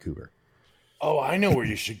in Vancouver. Oh, I know where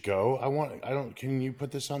you should go. Can you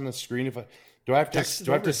put this on the screen? Do I have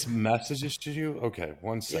to message this to you? Okay,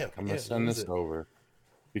 one sec. Yeah, I'm going to send this over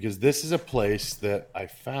because this is a place that I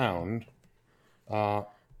found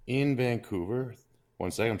in Vancouver.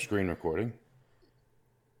 One sec, I'm screen recording.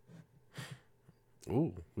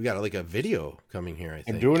 Ooh, we got like a video coming here, I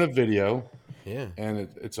think. I'm doing a video. Yeah. And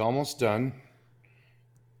it's almost done.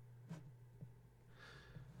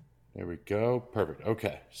 There we go. Perfect.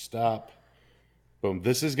 Okay, stop. Boom.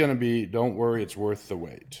 This is going to be, don't worry, it's worth the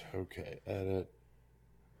wait. Okay, edit.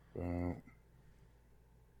 Boom.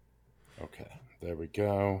 Okay, there we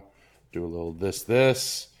go. Do a little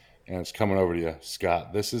this, and it's coming over to you,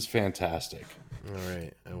 Scott. This is fantastic. All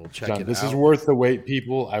right, I will check John, it this out. is worth the wait,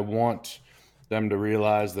 people. I want them to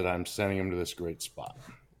realize that I'm sending them to this great spot.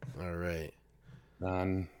 All right.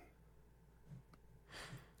 Done.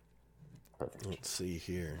 Perfect. Let's see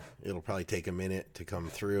here. It'll probably take a minute to come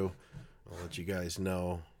through. I'll let you guys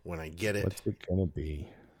know when I get it. What's it gonna be?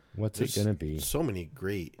 What's There's it gonna be? So many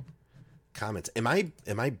great comments. Am I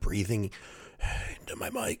breathing into my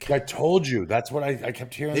mic? I told you. That's what I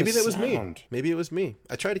kept hearing. Maybe this that was sound. me. Maybe it was me.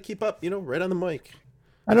 I try to keep up, right on the mic.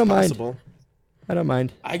 I don't mind. Possible. I don't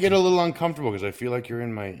mind. I get a little uncomfortable because I feel like you're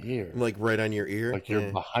in my ear. Like right on your ear. Like you're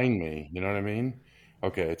Yeah. behind me. You know what I mean?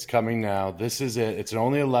 Okay, it's coming now. This is it. It's an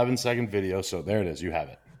only 11-second video, so there it is. You have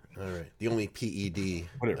it. All right. The only PED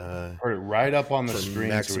Put it right up on the for screen so we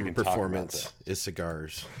maximum can talk about performance this. is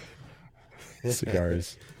cigars.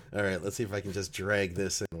 Cigars. All right. Let's see if I can just drag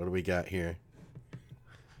this in. What do we got here?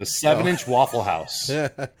 The 7-inch Waffle House.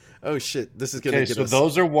 Oh shit! This is gonna Okay, get so us.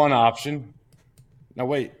 those are one option. Now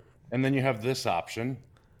wait, and then you have this option,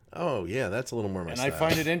 Oh yeah, that's a little more my and style. I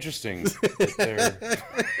find it interesting. That they're-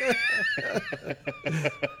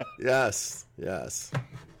 Yes.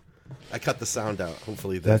 I cut the sound out.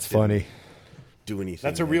 Hopefully That's didn't funny. Do anything?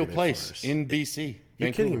 That's a real negative place for us. in BC. You're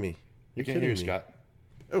Vancouver. kidding me. You can't kidding hear me. Scott.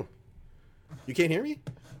 Oh, you can't hear me.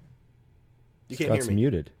 You can't Scott's hear me.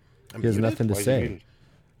 muted. I'm He has muted? nothing to Why is he say muted?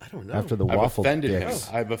 I don't know. after the I've waffle offended dicks.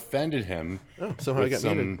 him. I've offended him. Oh, somehow I with got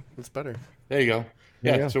some- muted. That's better. There you go.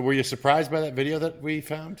 There Yeah. you go. So were you surprised by that video that we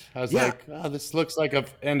found? I was Yeah. like, oh, this looks like a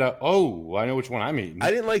oh, I know which one I'm eating. I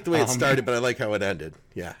didn't like the way it started, but I like how it ended.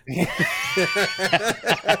 Yeah.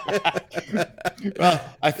 Well,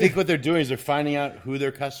 I think what they're doing is they're finding out who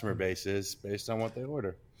their customer base is based on what they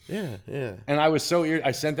order. Yeah. And I was so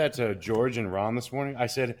I sent that to George and Ron this morning. I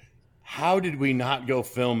said, how did we not go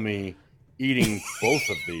film me eating both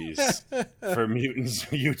of these for Mutant's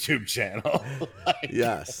YouTube channel? Like,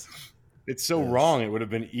 Yes. it's so wrong. It would have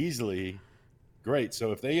been easily great.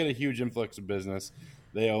 So if they get a huge influx of business,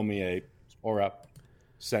 they owe me a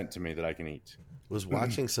cent to me that I can eat. Was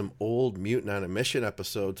watching some old Mutant on a Mission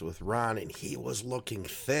episodes with Ron, and he was looking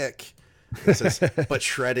thick. It says, but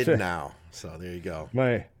shredded now. So there you go.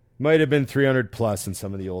 Might have been 300 plus in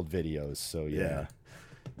some of the old videos. So yeah.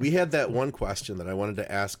 We had that one question that I wanted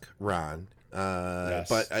to ask Ron, Yes.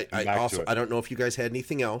 but Come I back also to it. I don't know if you guys had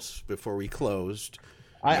anything else before we closed.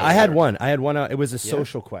 I had one. It was a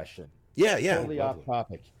social question. Yeah, Totally off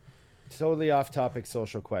topic. Totally off topic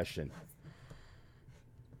social question.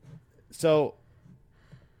 So,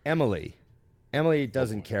 Emily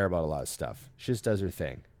doesn't care about a lot of stuff. She just does her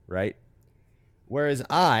thing, right? Whereas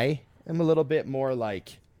I am a little bit more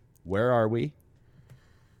like, where are we?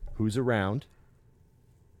 Who's around?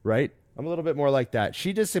 Right? I'm a little bit more like that.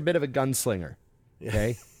 She's just a bit of a gunslinger.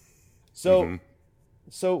 Okay? So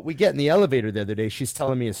we get in the elevator the other day. She's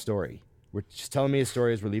telling me a story. She's telling me a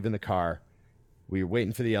story as we're leaving the car. We were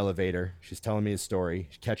waiting for the elevator. She's telling me a story.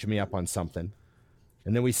 She's catching me up on something.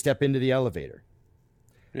 And then we step into the elevator.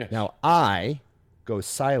 Yes. Now, I go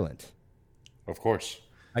silent. Of course.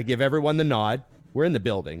 I give everyone the nod. We're in the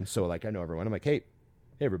building, so like I know everyone. I'm like, hey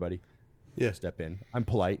everybody. Yeah. Step in. I'm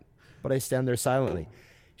polite, but I stand there silently.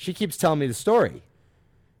 She keeps telling me the story.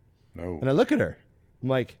 No. And I look at her. I'm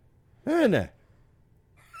like, Anna.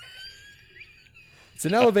 It's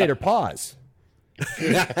an elevator pause.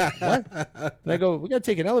 What? And I go, we got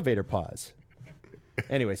to take an elevator pause.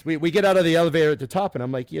 Anyways, we get out of the elevator at the top, and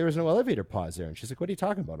I'm like, there was no elevator pause there. And she's like, what are you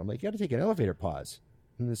talking about? I'm like, you got to take an elevator pause.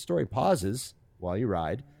 And the story pauses while you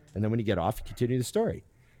ride, and then when you get off, you continue the story.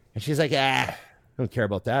 And she's like, I don't care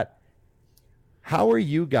about that. How are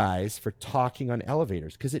you guys for talking on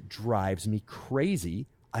elevators? Because it drives me crazy.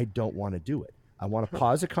 I don't want to do it. I want to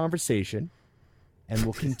pause a conversation, and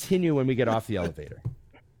we'll continue when we get off the elevator.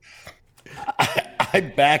 I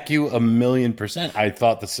back you 1,000,000%. I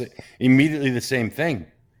thought immediately the same thing.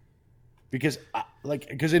 Because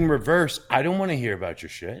in reverse, I don't want to hear about your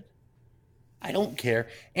shit. I don't care.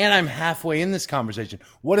 And I'm halfway in this conversation.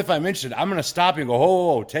 What if I'm interested? I'm going to stop you and go,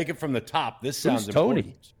 oh, take it from the top. This sounds Who's Tony?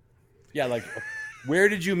 important. Yeah, like, where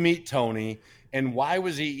did you meet Tony? And why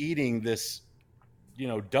was he eating this,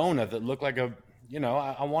 donut that looked like a,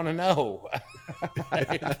 I want to know.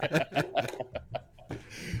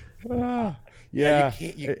 Yeah.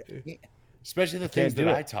 You can't, especially the things that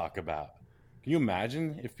I talk about. Can you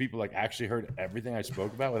imagine if people actually heard everything I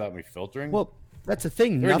spoke about without me filtering? Well, That's the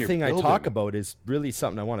thing. They're in your Nothing I building. talk about is really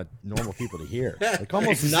something I want normal people to hear. Like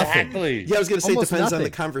almost nothing. Exactly. Yeah, I was going to say it Almost depends on the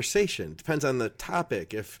nothing. conversation. Depends on the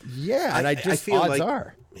topic. If Yeah, and I feel odds like,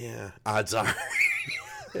 are. Yeah, odds are.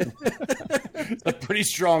 A pretty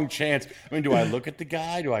strong chance. I mean, do I look at the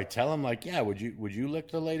guy? Do I tell him like, yeah, would you lick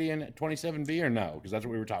the lady in 27B or no? Because that's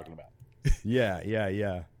what we were talking about. Yeah.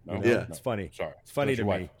 No, Yeah. It's funny. Sorry, It's funny That's to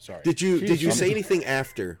your me. wife. Sorry. Did you She's- say anything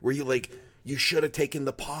after? Were you like, you should have taken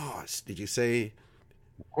the pause? Did you say?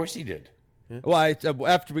 Of course he did. Well,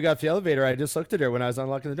 after we got to the elevator, I just looked at her when I was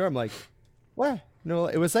unlocking the door. I'm like, what? No,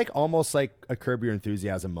 it was like almost like a Curb Your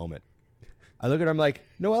Enthusiasm moment. I look at her, I'm like,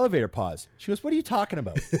 no elevator pause. She goes, what are you talking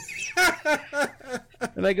about?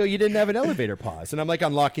 And I go, you didn't have an elevator pause. And I'm like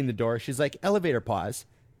unlocking the door. She's like, elevator pause.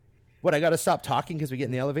 What, I got to stop talking because we get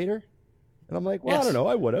in the elevator? And I'm like, well, I Yes. don't know.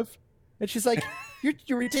 I would have. And she's like,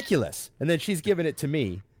 you're ridiculous. And then she's giving it to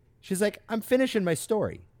me. She's like, I'm finishing my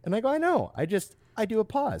story. And I go, I know. I do a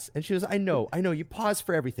pause. And she goes, I know. You pause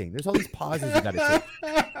for everything. There's all these pauses you got to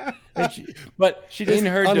take. And But She just in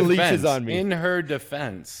her unleashes defense, on me. in her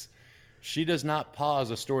defense, she does not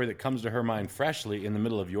pause a story that comes to her mind freshly in the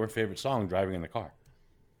middle of your favorite song, driving in the car.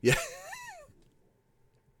 Yeah.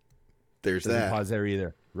 There's doesn't that. pause there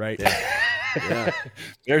either. Right. Yeah.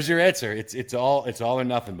 There's your answer. It's all or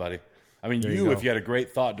nothing, buddy. I mean, There you you go. if you had a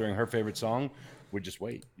great thought during her favorite song, would just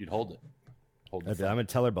wait. You'd hold it. Hold I'm it. going to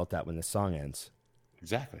tell her about that when the song ends.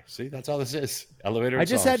 Exactly. See, that's all this is. Elevator. I and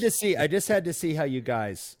just songs. had to see how you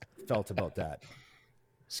guys felt about that.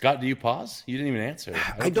 Scott, do you pause? You didn't even answer.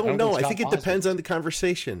 I don't know. I Scott think it paused. depends on the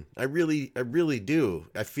conversation. I really do.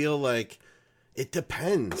 I feel like it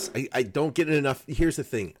depends. I don't get enough. Here's the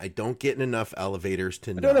thing. I don't get in enough elevators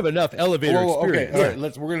to I know. don't have enough elevator Whoa, whoa, okay,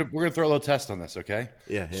 experience. all right. We're gonna throw a little test on this, okay?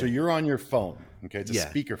 Yeah, yeah. So you're on your phone, okay? It's a Yeah.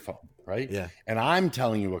 speakerphone, right? Yeah. And I'm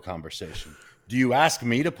telling you a conversation. Do you ask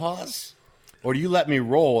me to pause, or do you let me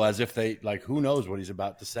roll as if they like? Who knows what he's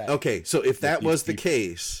about to say? Okay, so if that these was the people.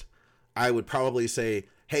 case, I would probably say,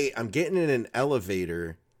 "Hey, I'm getting in an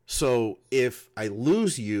elevator, so if I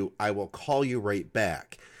lose you, I will call you right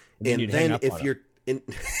back." then And you'd hang then up if on you're in,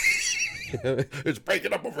 it's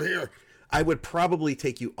breaking up over here. I would probably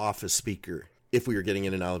take you off a speaker if we were getting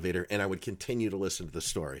in an elevator, and I would continue to listen to the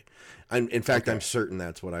story. In fact, I'm certain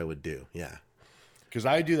that's what I would do. Yeah. Because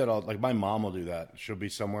I do that all. Like my mom will do that. She'll be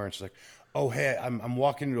somewhere and she's like, "Oh, hey, I'm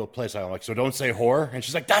walking into a place." I'm like, "So don't say whore." And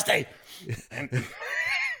she's like, "Dusty." And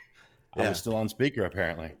I Yeah. was still on speaker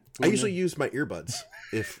apparently. I usually use my earbuds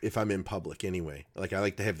if I'm in public anyway. Like I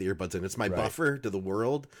like to have the earbuds in. It's my buffer to the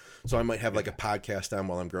world. So I might have like a podcast on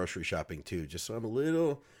while I'm grocery shopping too, just so I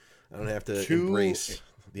don't have to embrace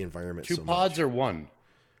the environment Two so pods much. or one?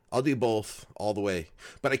 I'll do both all the way.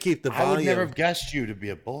 But I keep the I would volume. never have guessed you to be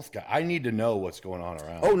a both guy. I need to know what's going on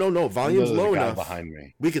around. Oh no, volume's There's a low guy enough. behind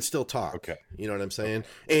me. We could still talk. Okay. You know what I'm saying?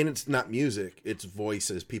 And it's not music, it's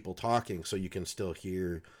voices, people talking, so you can still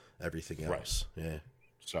hear everything else. Yeah.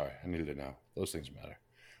 Sorry, I needed to know. Those things matter.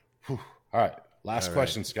 Whew. All right. Last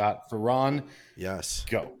question, Scott. For Ron, Yes.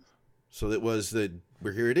 go. So it was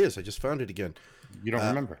here it is. I just found it again. You don't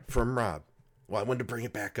remember. From Rob. Well, I wanted to bring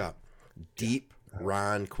it back up. Deep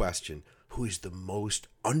Ron question. Who is the most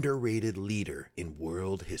underrated leader in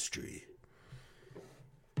world history?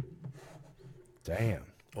 Damn.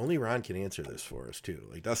 Only Ron can answer this for us, too.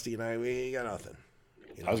 Like Dusty and I, we got nothing.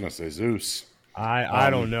 I was going to say Zeus. I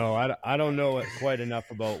don't know. I don't know quite enough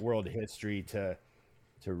about world history to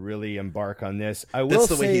really embark on this. I will That's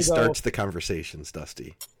the way say, he though, starts the conversations,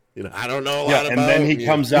 Dusty. You know, I don't know a lot Yeah, about. and then he you.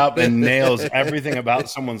 comes out and nails everything about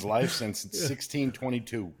someone's life since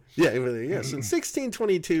 1622. Yeah, yes. In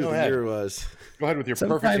 1622, the ahead. year was. Go ahead with your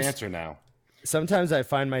perfect Sometimes- answer now. Sometimes I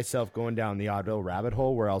find myself going down the odd rabbit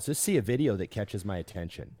hole where I'll just see a video that catches my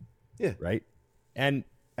attention. Yeah. Right. And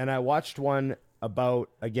I watched one about,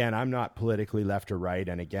 again, I'm not politically left or right.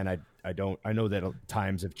 And again, I know that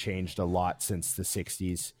times have changed a lot since the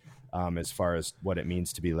 60s as far as what it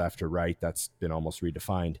means to be left or right. That's been almost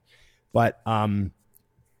redefined. But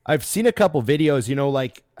I've seen a couple videos, you know,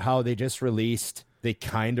 like how they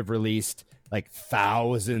kind of released like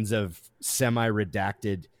thousands of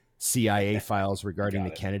semi-redacted CIA files regarding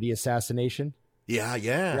the Kennedy assassination. Yeah.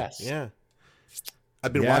 Yes. Yeah.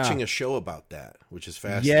 I've been Yeah. watching a show about that, which is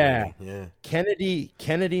fascinating. Yeah.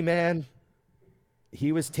 Kennedy, man,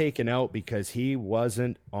 he was taken out because he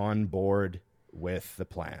wasn't on board with the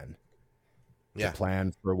plan. Yeah. The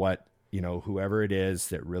plan for what, you know, whoever it is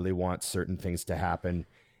that really wants certain things to happen.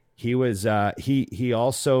 He was, he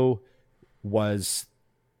also was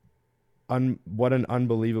what an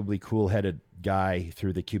unbelievably cool-headed guy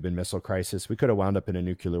through the Cuban Missile Crisis. We could have wound up in a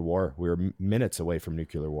nuclear war. We were minutes away from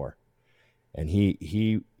nuclear war. And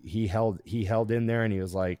he held in there, and he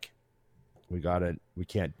was like, we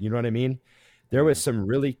can't, you know what I mean? There was some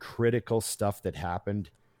really critical stuff that happened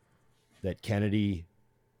that Kennedy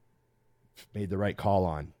made the right call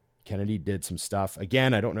on. Kennedy did some stuff.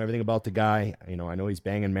 Again, I don't know everything about the guy. I know he's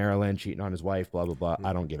banging Marilyn, cheating on his wife, blah, blah, blah.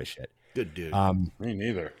 I don't give a shit. Good dude. Me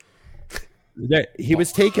neither. He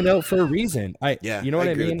was taken out for a reason. You know what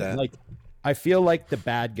I agree mean? with that. Like, I feel like the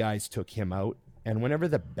bad guys took him out. And whenever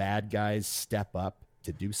the bad guys step up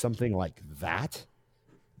to do something like that,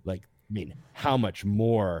 like, I mean, how much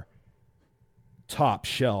more top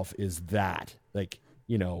shelf is that? Like,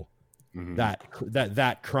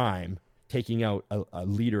 that crime, taking out a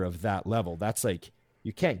leader of that level, that's like,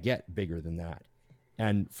 you can't get bigger than that.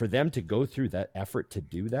 And for them to go through that effort to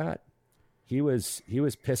do that, he was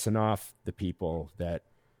pissing off the people that,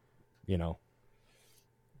 they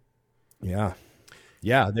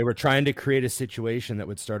were trying to create a situation that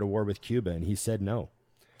would start a war with Cuba, and he said no.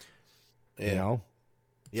 Yeah.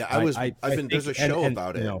 There's a show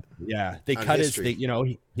about it. They cut history.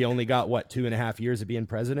 He only got 2.5 years of being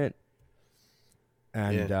president.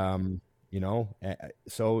 And,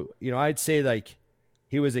 so, I'd say like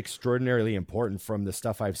he was extraordinarily important from the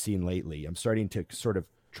stuff I've seen lately. I'm starting to sort of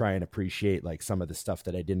try and appreciate like some of the stuff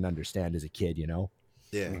that I didn't understand as a kid, Yeah.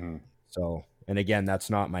 Mm-hmm. So, and again, that's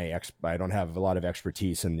not I don't have a lot of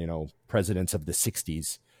expertise in, presidents of the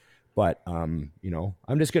 60s. But, I'm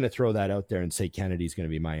just going to throw that out there and say Kennedy's going to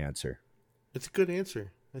be my answer. It's a good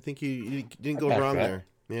answer. I think you didn't go wrong there.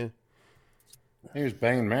 Yeah. He was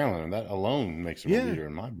banging Marilyn, and that alone makes him a leader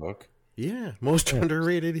in my book. Yeah. Most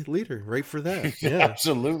underrated leader, right for that. Yeah.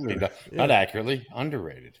 Absolutely. Not accurately,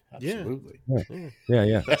 underrated. Absolutely.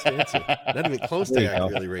 Yeah. That's the answer. Not even close to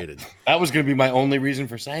accurately rated. That was going to be my only reason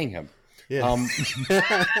for saying him. Yeah.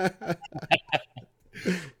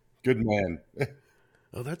 Good man.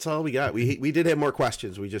 Oh, that's all we got. We did have more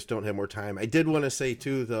questions. We just don't have more time. I did want to say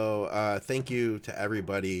too, though, thank you to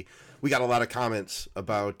everybody. We got a lot of comments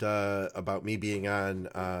about me being on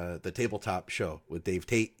the tabletop show with Dave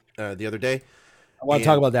Tate the other day. I want to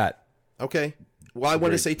talk about that. Okay. Well, I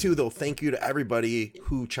want to say too, though, thank you to everybody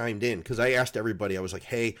who chimed in, because I asked everybody. I was like,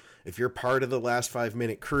 hey, if you're part of the Last 5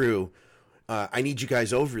 Minute crew, I need you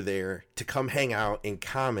guys over there to come hang out and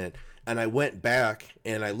comment. And I went back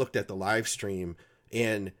and I looked at the live stream,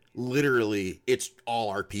 and literally it's all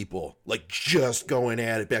our people, like, just going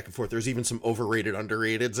at it back and forth. There's even some overrated,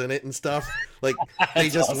 underrateds in it and stuff. Like, they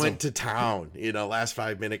just went to town, Last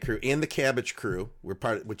 5 Minute crew and the Cabbage crew. We're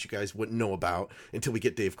part of what you guys wouldn't know about until we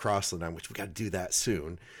get Dave Crossland on, which we got to do that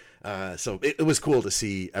soon. So it was cool to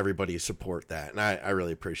see everybody support that. And I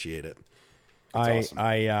really appreciate it. Awesome.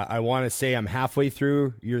 I want to say I'm halfway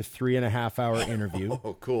through your 3.5 hour interview.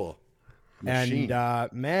 Oh, cool. Machine.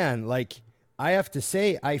 And man, like, I have to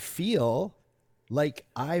say, I feel like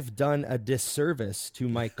I've done a disservice to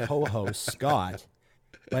my co-host Scott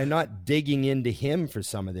by not digging into him for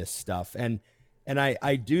some of this stuff. And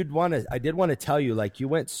I did want to tell you, like, you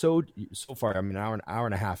went so far. I mean, an hour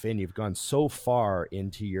and a half in, you've gone so far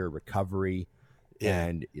into your recovery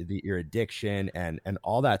and your addiction and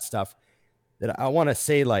all that stuff that I want to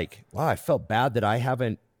say, like, wow, I felt bad that I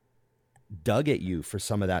haven't dug at you for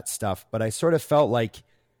some of that stuff, but I sort of felt like,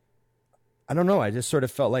 I don't know, I just sort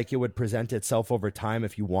of felt like it would present itself over time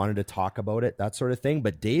if you wanted to talk about it, that sort of thing.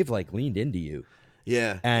 But Dave like leaned into you.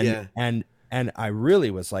 Yeah. And I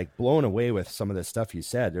really was like blown away with some of the stuff you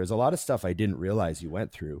said. There's a lot of stuff I didn't realize you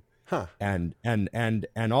went through. Huh. And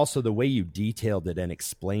also the way you detailed it and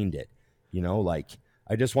explained it, like,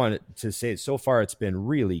 I just wanted to say so far it's been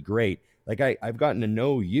really great. Like, I've gotten to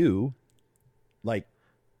know you, like,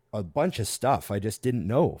 a bunch of stuff I just didn't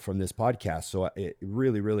know from this podcast. So it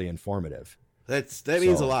really, really informative. That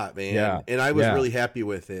means a lot, man. Yeah, and I was really happy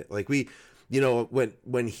with it. Like, we,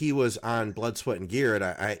 when he was on Blood, Sweat, and Gear,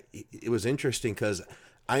 and it was interesting because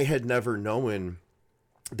I had never known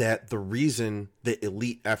that the reason that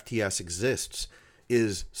Elite FTS exists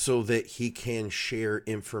is so that he can share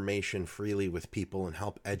information freely with people and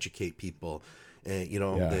help educate people. And,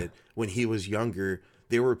 that when he was younger,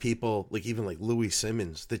 there were people like even like Louis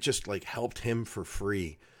Simmons that just like helped him for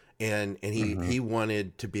free. And he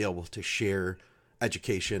wanted to be able to share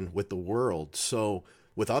education with the world. So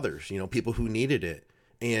with others, people who needed it.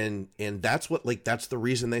 And that's that's the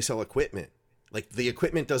reason they sell equipment. Like, the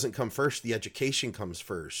equipment doesn't come first. The education comes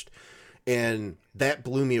first. And that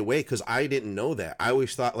blew me away because I didn't know that. I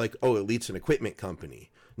always thought like, oh, Elite's an equipment company.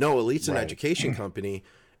 No, Elite's an education company.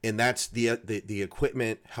 And that's the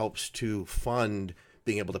equipment helps to fund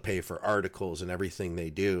being able to pay for articles and everything they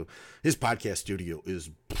do. His podcast studio is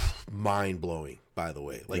mind blowing, by the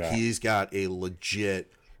way. Like, he's got a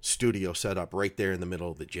legit studio set up right there in the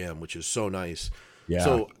middle of the gym, which is so nice. Yeah.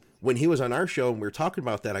 So when he was on our show and we were talking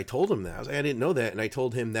about that, I told him that. I was like, I didn't know that. And I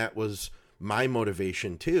told him that was my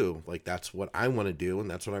motivation too. Like, that's what I want to do, and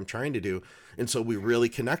that's what I'm trying to do. And so we really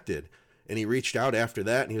connected. And he reached out after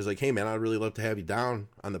that, and he was like, hey, man, I'd really love to have you down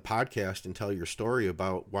on the podcast and tell your story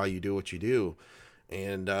about why you do what you do.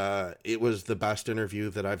 And it was the best interview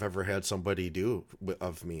that I've ever had somebody do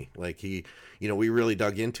of me. Like, he, you know, we really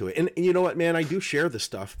dug into it. And you know what, man, I do share this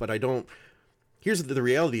stuff, but I don't. Here's the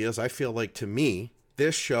reality is, I feel like, to me,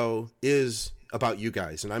 this show is about you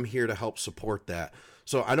guys, and I'm here to help support that.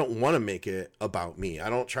 So I don't want to make it about me. I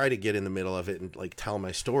don't try to get in the middle of it and like tell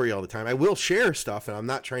my story all the time. I will share stuff, and I'm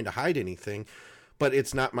not trying to hide anything, but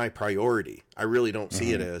it's not my priority. I really don't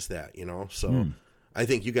see it as that, you know? So I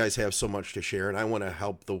think you guys have so much to share, and I want to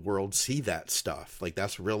help the world see that stuff. Like,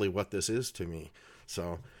 that's really what this is to me.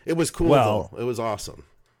 So it was cool, though. It was awesome.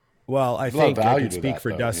 Well, I There's a lot of think I value can to speak that,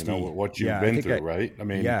 for though, Dusty. you know, what you've been through, right? I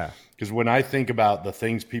mean, because when I think about the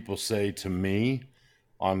things people say to me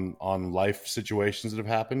on life situations that have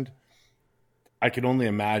happened, I can only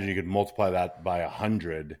imagine you could multiply that by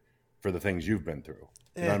 100 for the things you've been through.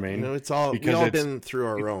 You know what I mean? You know, it's all, we've all been through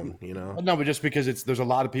our own, you know? No, but just because there's a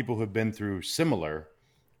lot of people who have been through similar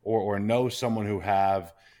or know someone who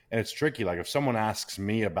have, and it's tricky. Like, if someone asks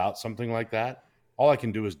me about something like that, all I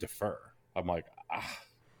can do is defer. I'm like,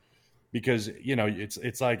 because, you know,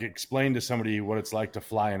 it's like, explain to somebody what it's like to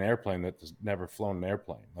fly an airplane that's never flown an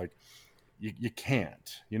airplane. Like, you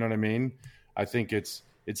can't, you know what I mean? I think it's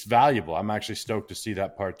valuable. I'm actually stoked to see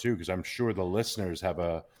that part too, because I'm sure the listeners have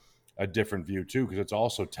a different view too, because it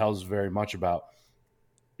also tells very much about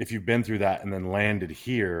if you've been through that and then landed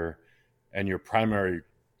here and your primary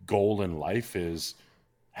goal in life is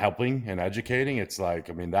helping and educating. It's like,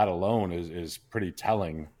 I mean, that alone is pretty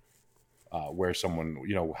telling where someone,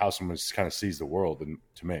 you know, how someone kind of sees the world, and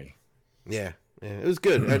to me. Yeah, it was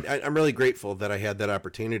good. I'm really grateful that I had that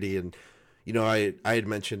opportunity. And, you know, I had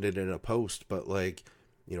mentioned it in a post, but like,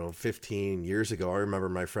 you know, 15 years ago, I remember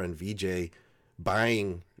my friend VJ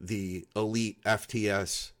buying the Elite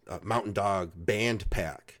FTS Mountain Dog band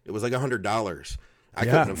pack. It was like $100. I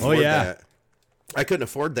couldn't afford that. I couldn't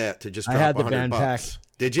afford that to just drop $100. Pack.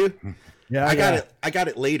 Did you? Yeah, I got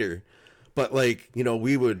it later, but like, you know,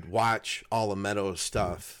 we would watch all of Meadows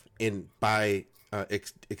stuff, and by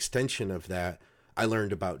extension of that, I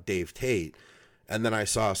learned about Dave Tate. And then I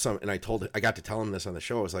saw and I got to tell him this on the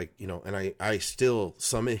show. I was like, you know, and I still,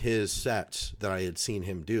 some of his sets that I had seen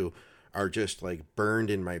him do are just like burned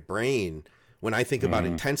in my brain when I think about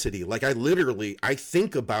intensity. Like, I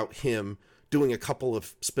think about him doing a couple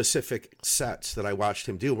of specific sets that I watched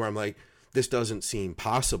him do where I'm like, this doesn't seem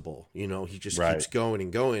possible. You know, he just keeps going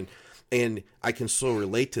and going. And I can so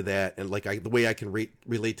relate to that. And like, the way I can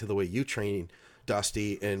relate to the way you train,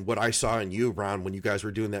 Dusty, and what I saw in you, Ron, when you guys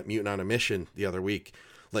were doing that Mutant on a Mission the other week,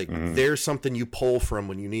 like there's something you pull from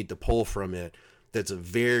when you need to pull from it. That's a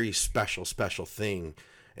very special thing.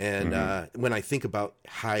 And when I think about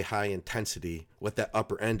high intensity, what that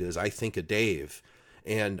upper end is, I think of Dave.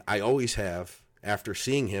 And I always have, after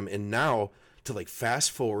seeing him. And now to like fast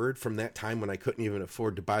forward from that time when I couldn't even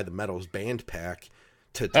afford to buy the Meadows band pack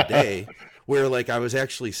to today, where like I was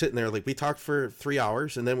actually sitting there, like we talked for 3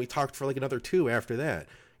 hours and then we talked for like another 2 after that.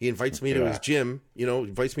 He invites me to his gym, you know,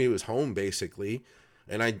 invites me to his home basically.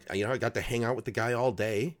 And I got to hang out with the guy all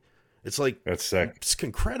day. It's like, that's sick. It's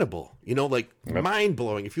incredible, you know, like mind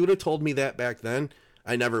blowing. If you would have told me that back then,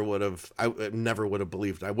 I never would have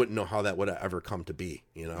believed. I wouldn't know how that would have ever come to be,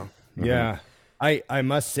 you know? Yeah. I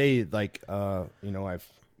must say, like, you know, I've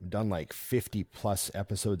done like 50 plus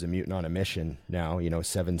episodes of Mutant on a Mission now, you know,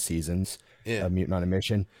 7 seasons of Mutant on a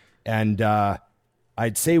Mission. And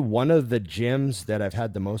I'd say one of the gyms that I've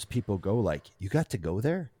had the most people go, like, you got to go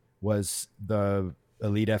there, was the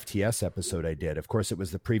Elite FTS episode I did. Of course, it was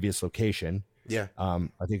the previous location. Yeah.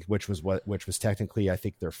 I think which was technically, I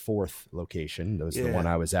think, their 4th location. That was the one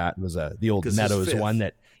I was at. It was the old Meadows one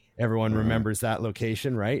that everyone remembers that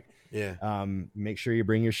location, right? Yeah. Make sure you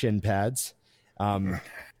bring your shin pads.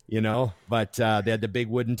 You know, but they had the big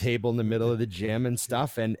wooden table in the middle of the gym and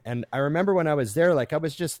stuff. And I remember when I was there, like I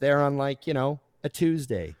was just there on like, you know, a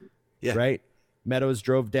Tuesday, right? Meadows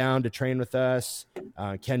drove down to train with us.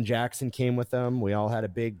 Ken Jackson came with them. We all had a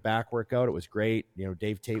big back workout. It was great. You know,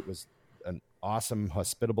 Dave Tate was an awesome,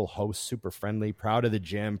 hospitable host, super friendly, proud of the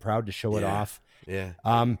gym, proud to show it off. Yeah.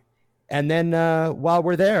 And then while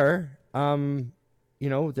we're there, you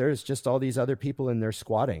know, there's just all these other people in there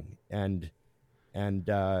squatting and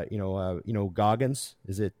you know, Goggins,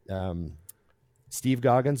 is it Steve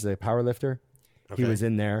Goggins, the power lifter? Okay. He was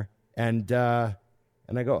in there, and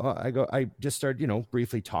And I just started,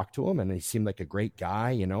 briefly talk to him, and he seemed like a great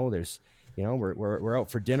guy. We're out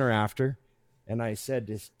for dinner after, and I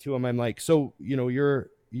said to him, I'm like, so, you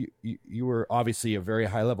were obviously a very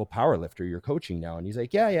high level power lifter. You're coaching now. And he's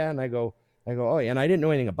like, yeah. And I go, oh, and I didn't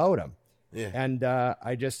know anything about him. Yeah. And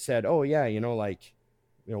I just said, oh yeah,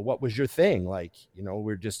 what was your thing? Like,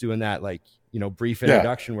 we're just doing that, like, brief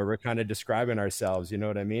introduction where we're kind of describing ourselves. You know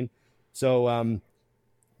what I mean? So,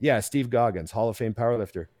 Steve Goggins, Hall of Fame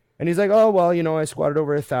powerlifter. And he's like, oh, well, I squatted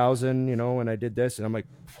over 1,000, and I did this. And I'm like,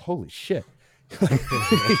 holy shit.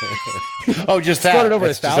 Oh, just that. Squatted over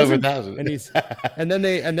 1,000. And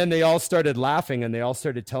then they all started laughing, and they all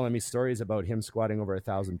started telling me stories about him squatting over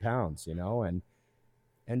 1,000 pounds, and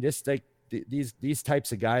just like these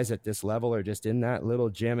types of guys at this level are just in that little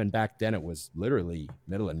gym. And back then it was literally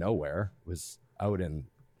middle of nowhere. It was out in,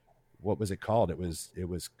 what was it called? It was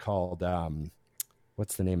called,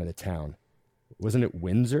 what's the name of the town? Wasn't it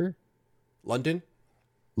Windsor? London.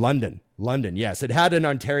 Yes. It had an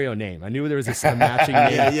Ontario name. I knew there was a matching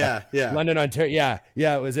name. Yeah. London, Ontario.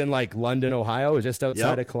 Yeah. It was in like London, Ohio. It was just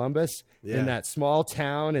outside of Columbus, in that small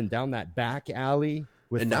town and down that back alley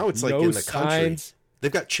with, and now it's no like in the signs. country.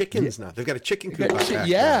 They've got chickens now. They've got a chicken coop.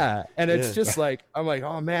 And it's just like, I'm like,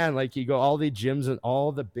 oh man, like you go all the gyms and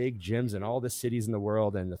all the big gyms and all the cities in the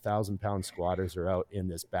world, and the 1,000-pound squatters are out in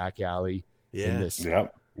this back alley, in this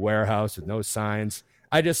warehouse with no signs.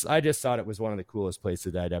 I just thought it was one of the coolest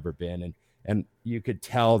places I'd ever been. And you could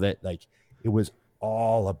tell that like it was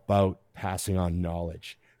all about passing on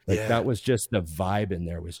knowledge. Like that was just the vibe in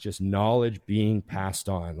there, was just knowledge being passed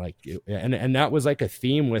on. Like, and that was like a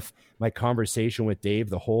theme with my conversation with Dave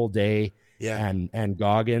the whole day, and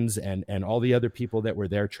Goggins and all the other people that were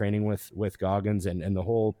there training with Goggins and the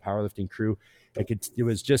whole powerlifting crew. Like it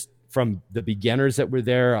was just from the beginners that were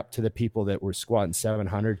there up to the people that were squatting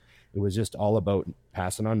 700. It was just all about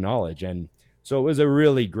passing on knowledge. And so it was a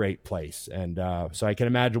really great place. And so I can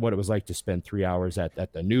imagine what it was like to spend 3 hours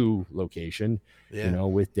at the new location,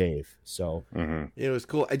 with Dave. So it was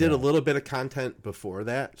cool. I did a little bit of content before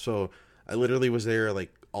that. So I literally was there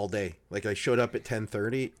like all day. Like I showed up at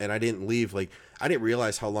 10:30 and I didn't leave. Like I didn't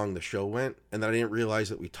realize how long the show went. And then I didn't realize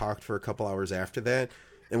that we talked for a couple hours after that.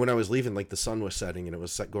 And when I was leaving, like the sun was setting and it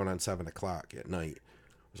was going on 7 o'clock at night.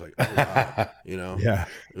 I was like, oh, wow. Yeah,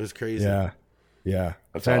 it was crazy. Yeah.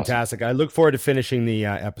 That's fantastic. Awesome. I look forward to finishing the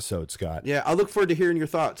episode, Scott. Yeah. I'll look forward to hearing your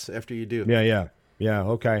thoughts after you do. Yeah.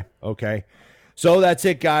 Okay. So that's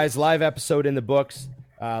it, guys. Live episode in the books.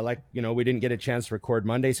 We didn't get a chance to record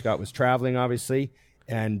Monday. Scott was traveling, obviously.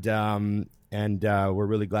 And we're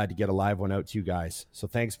really glad to get a live one out to you guys. So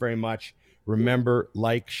thanks very much. Remember,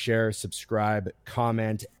 like, share, subscribe,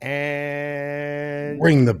 comment, and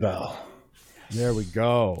ring the bell. There we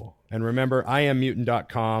go. And remember,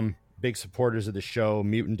 IamMutant.com, big supporters of the show.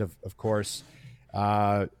 Mutant, of course.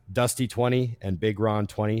 Dusty20 and Big Ron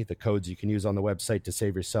 20, the codes you can use on the website to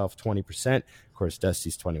save yourself 20%. Of course,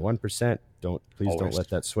 Dusty's 21%. Don't let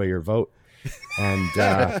that sway your vote.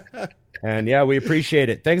 And and yeah, we appreciate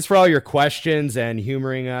it. Thanks for all your questions and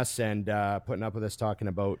humoring us and putting up with us talking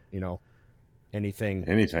about anything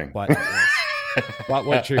but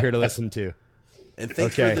what you're here to listen to. And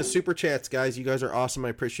thanks for the super chats, guys. You guys are awesome. I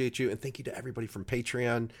appreciate you. And thank you to everybody from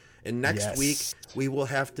Patreon. And next week, we will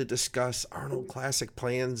have to discuss Arnold Classic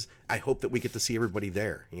plans. I hope that we get to see everybody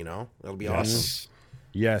there. That'll be awesome.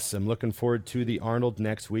 Yes, I'm looking forward to the Arnold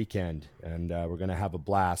next weekend. And we're going to have a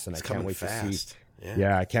blast. And it's I can't wait fast. to see.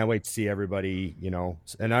 Yeah, I can't wait to see everybody,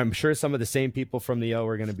 And I'm sure some of the same people from the O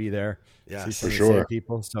are going to be there. Yeah, for sure. Same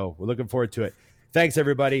people. So we're looking forward to it. Thanks,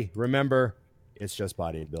 everybody. Remember, it's just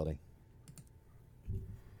bodybuilding.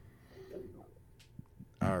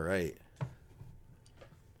 All right.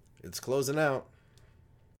 It's closing out.